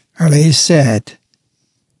 2009, Our Lady said,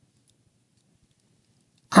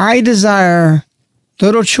 I desire,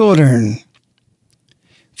 little children,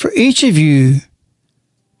 for each of you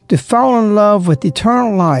to fall in love with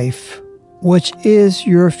eternal life, which is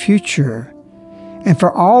your future, and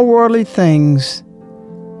for all worldly things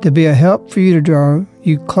to be a help for you to draw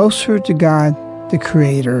you closer to God, the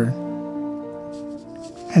Creator.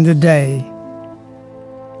 And today,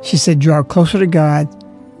 she said, draw closer to God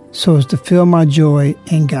so as to feel my joy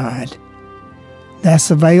in God.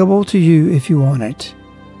 That's available to you if you want it.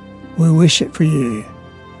 We wish it for you.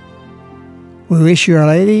 We wish you, Our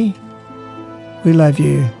Lady. We love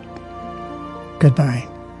you. Goodbye.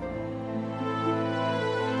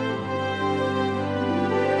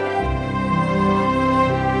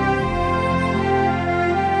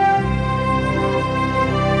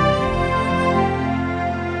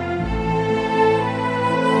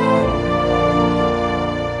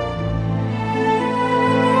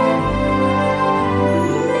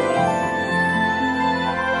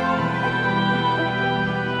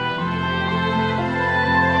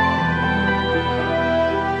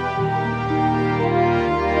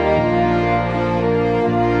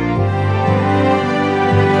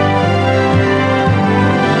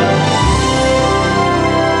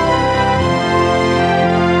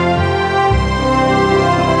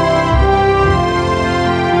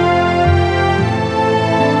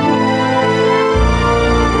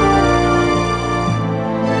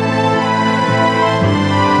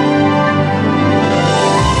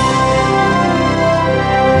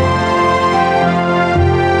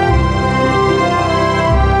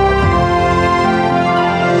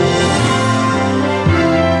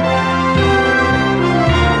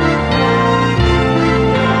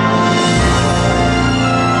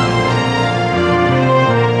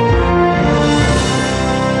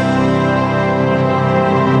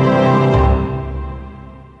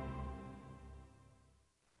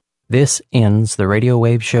 This ends the Radio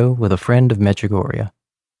Wave Show with a Friend of Medjugorje.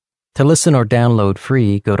 To listen or download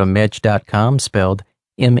free, go to mej.com, spelled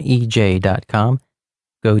MEJ.com.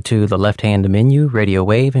 Go to the left-hand menu, Radio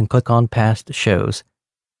Wave, and click on Past Shows.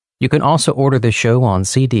 You can also order the show on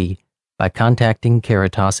CD by contacting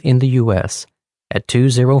Caritas in the U.S. at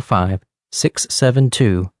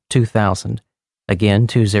 205-672-2000. Again,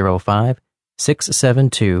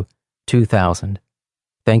 205-672-2000.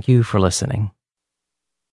 Thank you for listening.